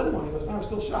said, well, then what? He goes, no, I was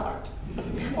still shocked.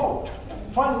 Oh,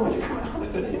 find a way to come out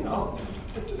of it,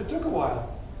 It took a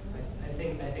while. I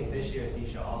think this year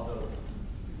VISHA also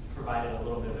provided a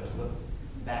little bit of a glimpse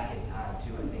back in time,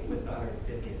 too. I think with the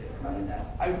 150th, they provided that.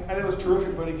 And it was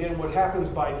terrific, but again, what happens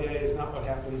by day is not what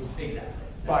happens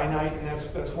by night, and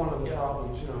that's one of the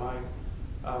problems.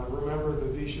 I remember the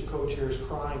VISHA co-chairs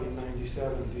crying in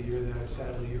 '97, the year that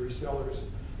sadly Erie Sellers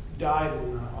died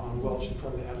on Welch in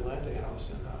front of the Adelante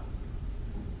House, and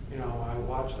I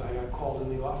got called in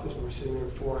the office, and we're sitting there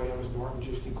at 4 a.m. as Martin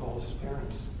Jischke calls his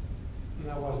parents, and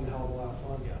that wasn't a hell of a lot of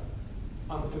fun. Yeah.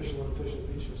 Unofficial and official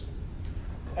VISHAs.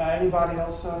 Anybody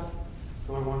else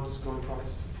going once, going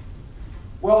twice?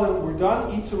 Well, then we're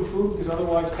done. Eat some food, because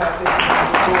otherwise Pat takes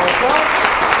time to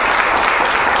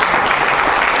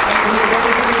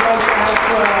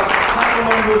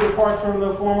members, apart from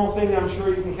the formal thing, I'm sure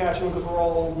you can catch them because we're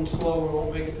all old and slow. We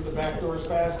won't make it to the back doors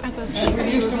fast. As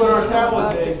we used to in our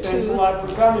salad days. Thanks a lot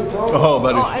for coming, folks.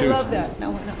 I love that.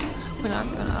 No, when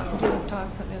I'm going to do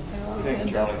talks on this, I always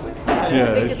end up with I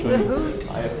think it's a hoot.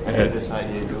 I had this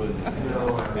idea of doing this.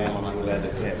 I'm glad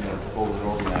that Pat Boulder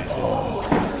organized it.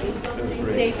 It was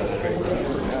great.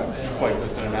 Quite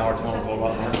within an hour telling us all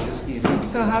about that.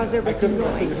 So how's everything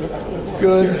going?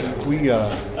 Good. We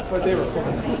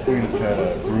just had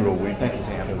a brutal week. Thank you,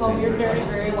 Pam. Oh, you're very,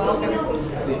 very welcome.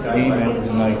 Amen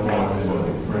tonight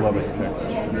in Lubbock,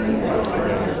 Texas.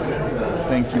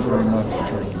 Thank you very much,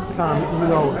 Charlie. Tom, you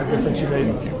know the difference you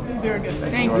made. Very good.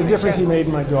 Thank you. The difference he made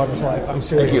in my daughter's life. I'm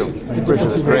serious. Thank you. The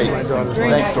difference he made in my daughter's life.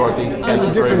 Thanks, Dorothy. And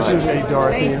the difference you made,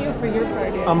 Dorothy. Thank you for your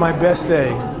part. On my best day,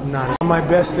 not. On my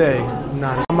best day,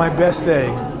 not. On my best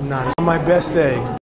day, not. On my best day.